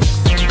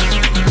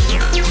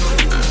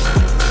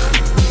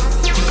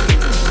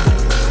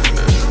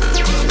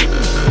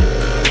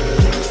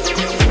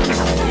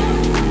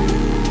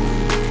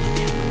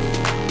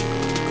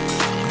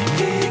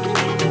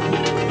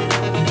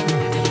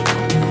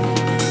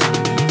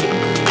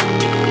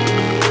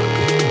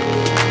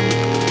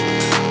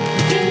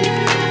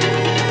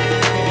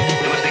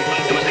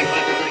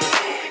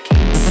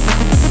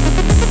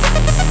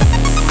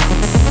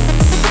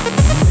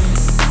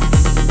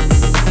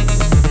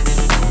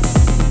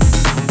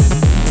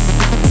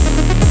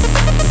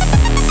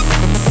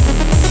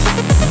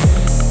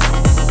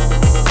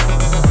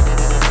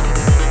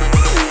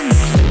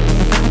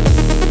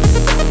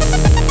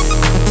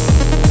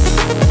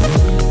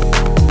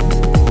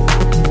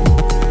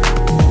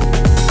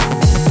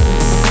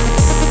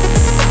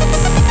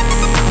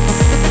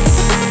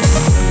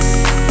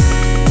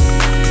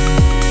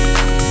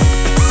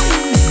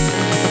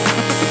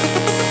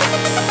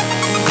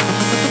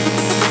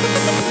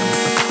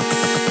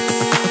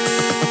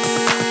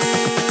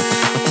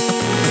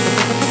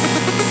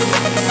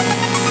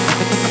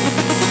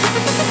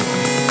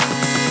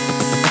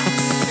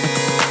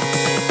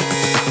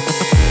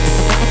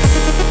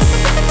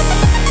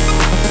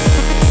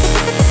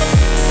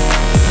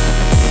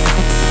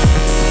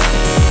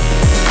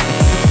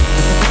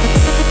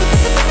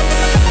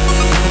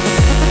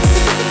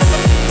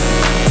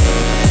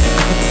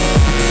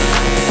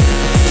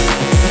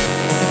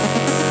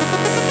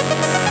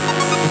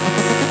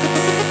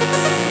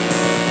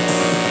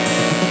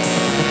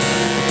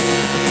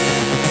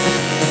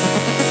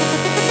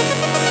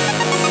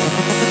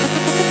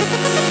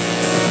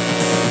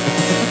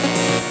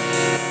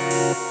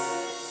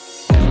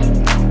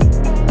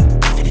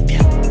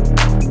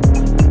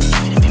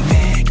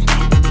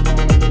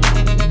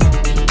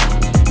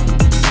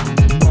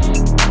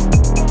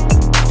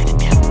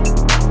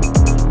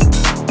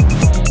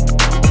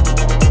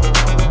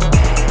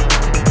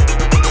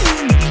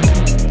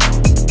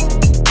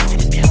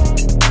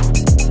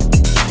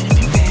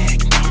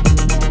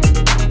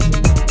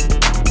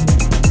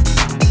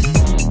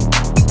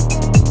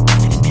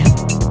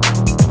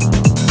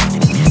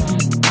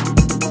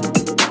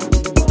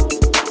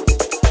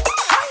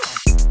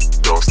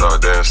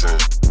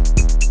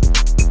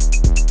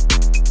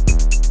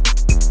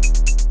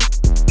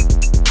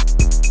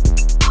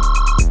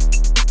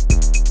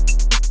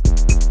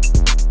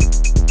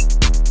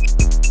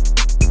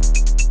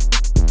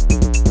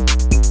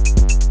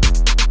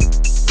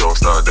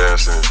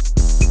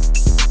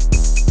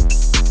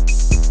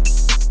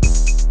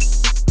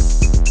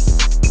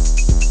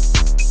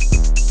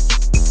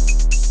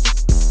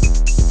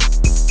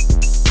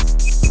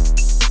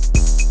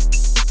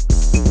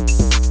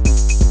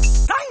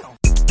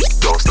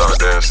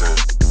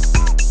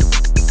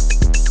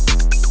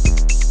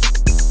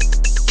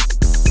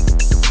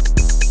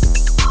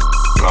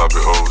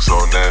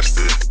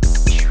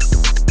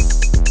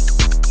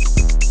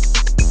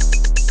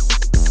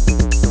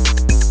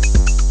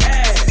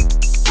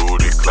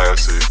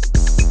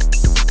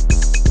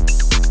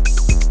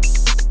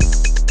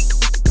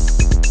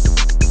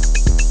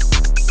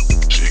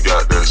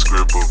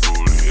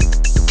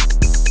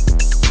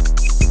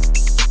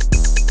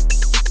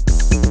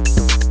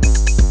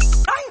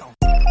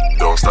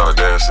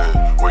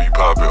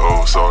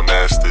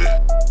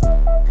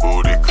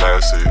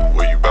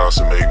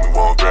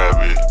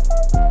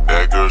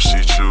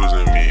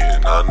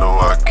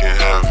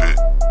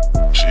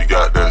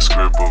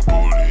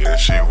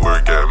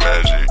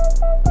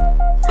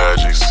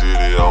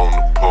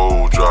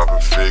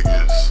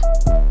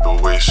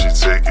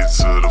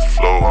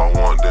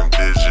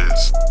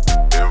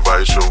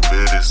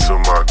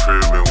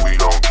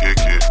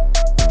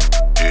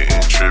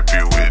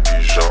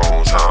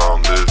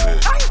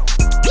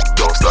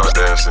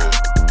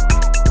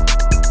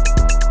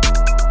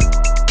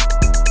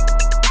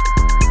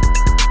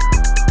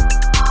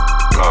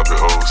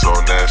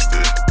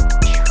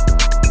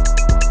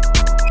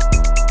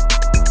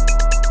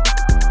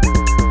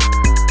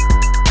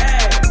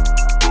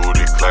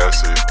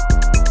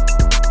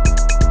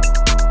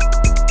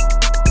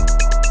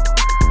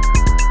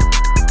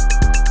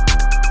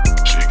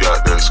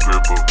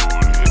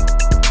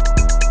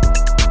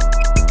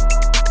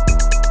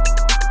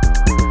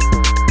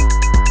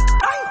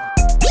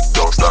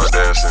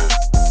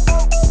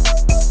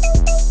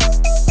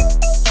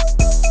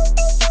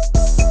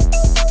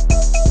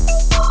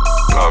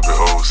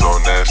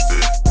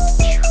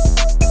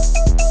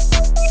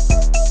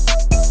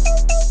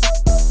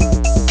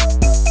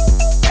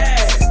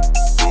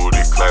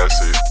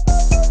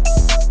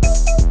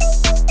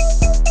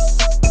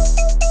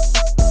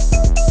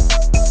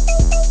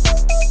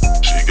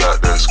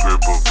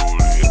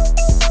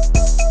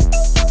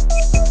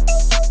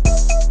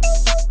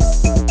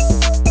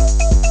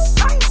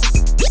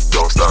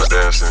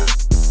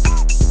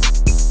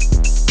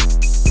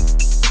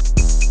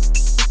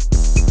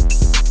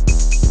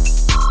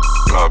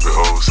 Drop it,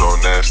 oh, so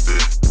nasty.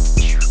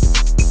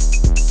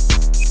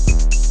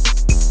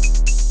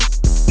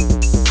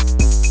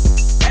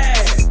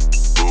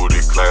 Booty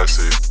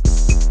classic.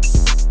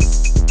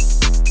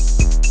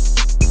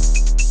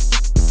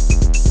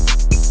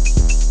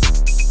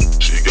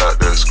 She got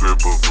that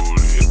scribble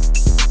booty.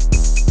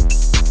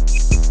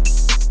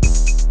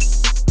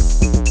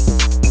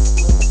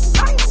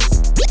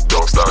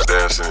 Don't stop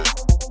dancing.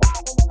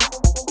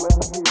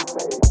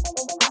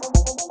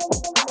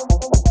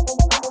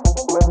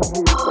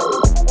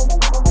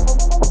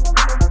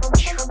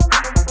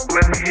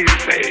 Let me hear you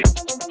say.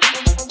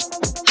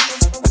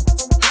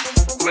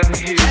 Let me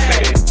hear you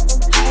say.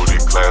 Booty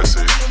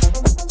classic.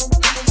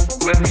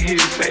 Let me hear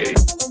you say.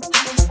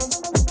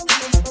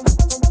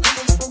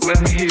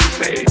 Let me hear you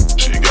say.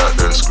 She got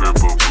that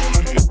scribble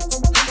booty.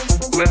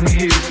 Let me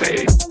hear you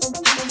say.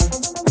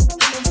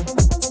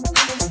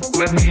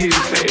 Let me hear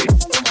you say.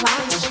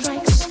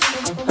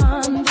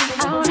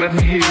 Let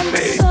me hear you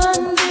say.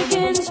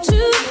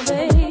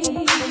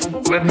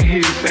 Let me hear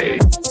you say.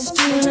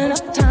 Still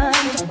enough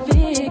time to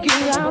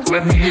figure out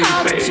Let me hear you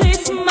how to say.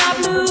 chase my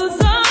blues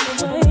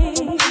away.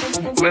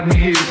 Let me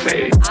hear you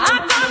say.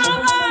 I'm gonna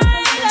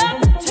ride up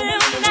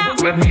till now.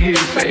 Let me hear you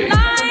say.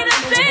 Light a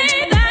day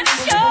that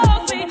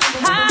shows me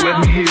how. Let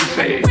me hear you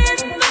say. When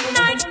the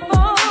night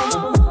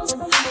falls.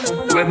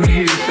 Let me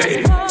hear you say.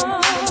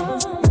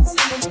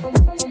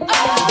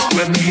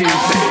 Let me hear you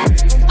say.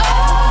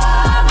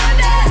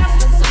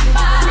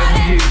 Let me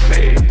hear you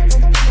say.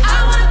 I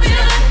wanna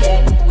feel a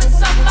heat with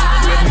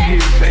somebody. Let me hear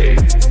you say.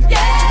 Yeah,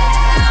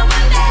 I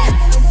wanna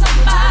dance with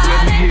somebody. Let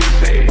me hear you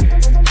say.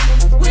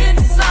 With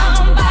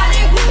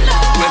somebody who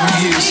loves Let me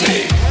hear you say.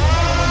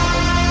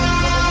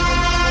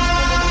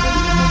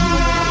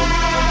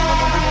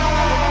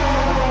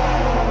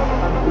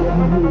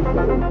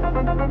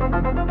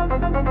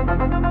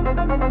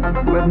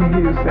 Let me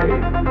hear you say.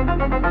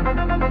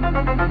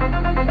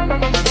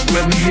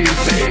 Let me hear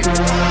you say.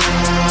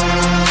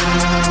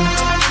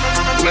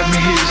 Let me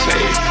hear you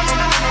say.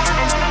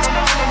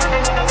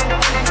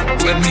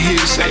 Let me hear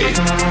you say.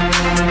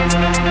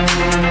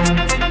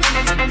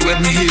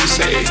 Let me hear you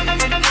say.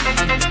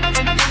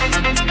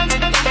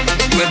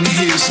 Let me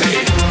hear you say.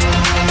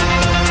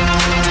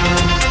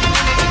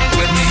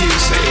 Let me hear you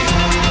say.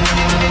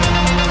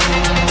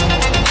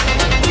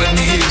 Let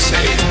me hear you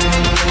say.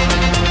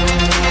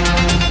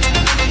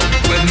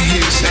 Let me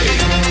hear you say.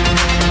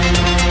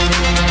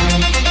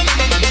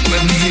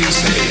 Let me hear you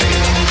say.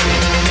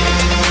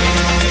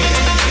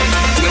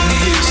 Let me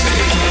hear you say.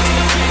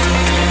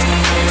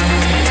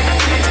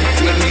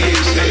 Let me hear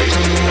you say.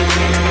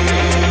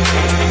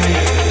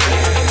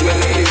 Let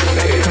me hear you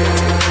say.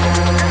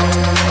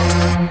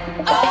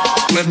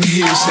 Let me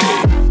hear you say.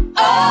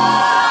 Oh,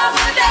 I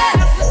wanna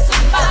dance with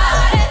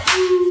somebody.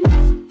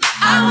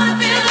 I wanna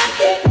feel a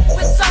heat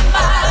with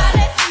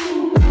somebody.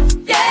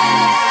 Yeah,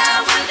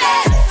 I wanna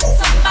dance with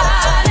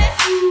somebody.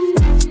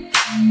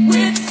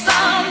 With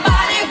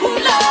somebody who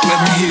loves Let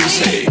me hear you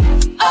say.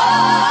 Oh, I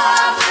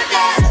wanna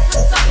dance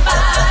with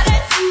somebody.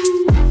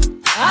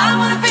 I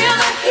wanna feel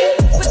the heat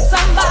with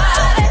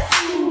somebody.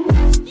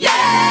 Yeah,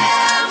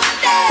 I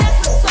wanna dance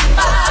with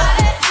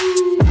somebody.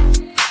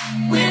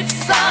 With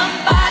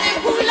somebody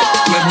who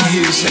loves Let me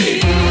hear you say.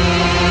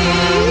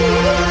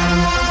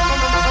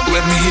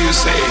 Let me hear you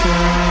say.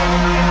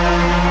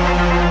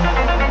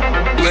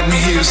 Let me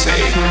hear you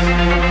say.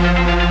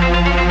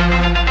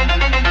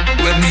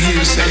 Let me hear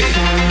you say.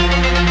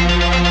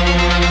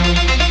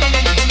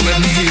 Let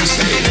me hear you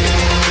say.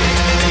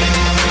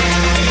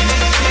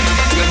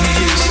 Let me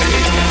hear you say.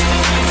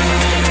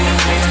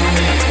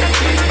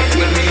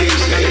 Let me hear you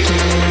say.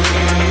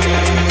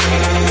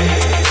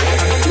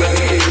 Let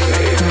me hear you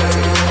say.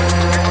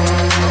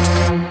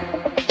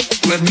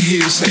 Let me hear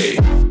you say.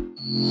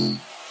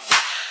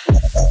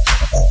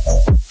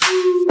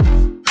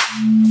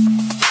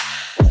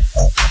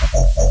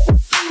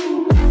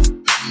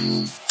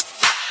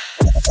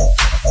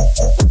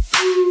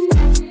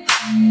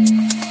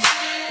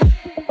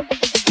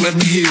 Let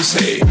me hear you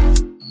say.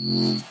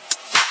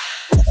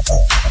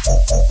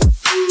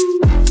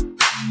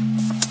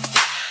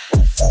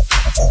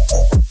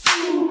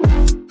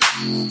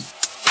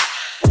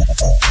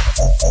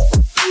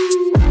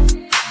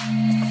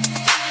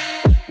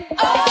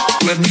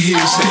 Let me hear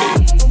you say.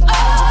 Oh,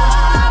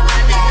 I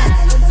wanna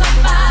dance with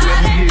somebody. Let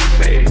me hear you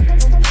say.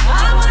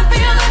 I wanna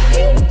feel the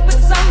heat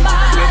with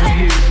somebody. Let me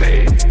hear you say.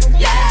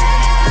 Yeah,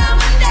 I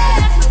wanna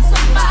dance with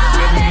somebody.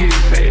 Let me hear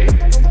you say.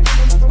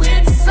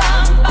 With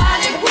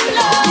somebody who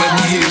loves Let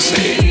me hear you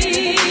say.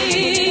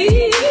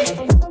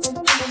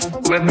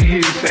 Let me hear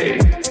you say.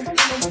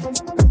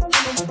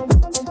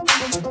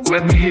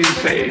 Let me hear you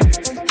say.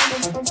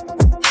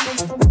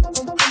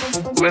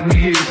 Let me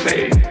hear you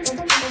say.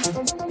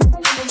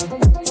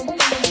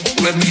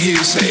 Let me hear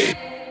you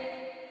say.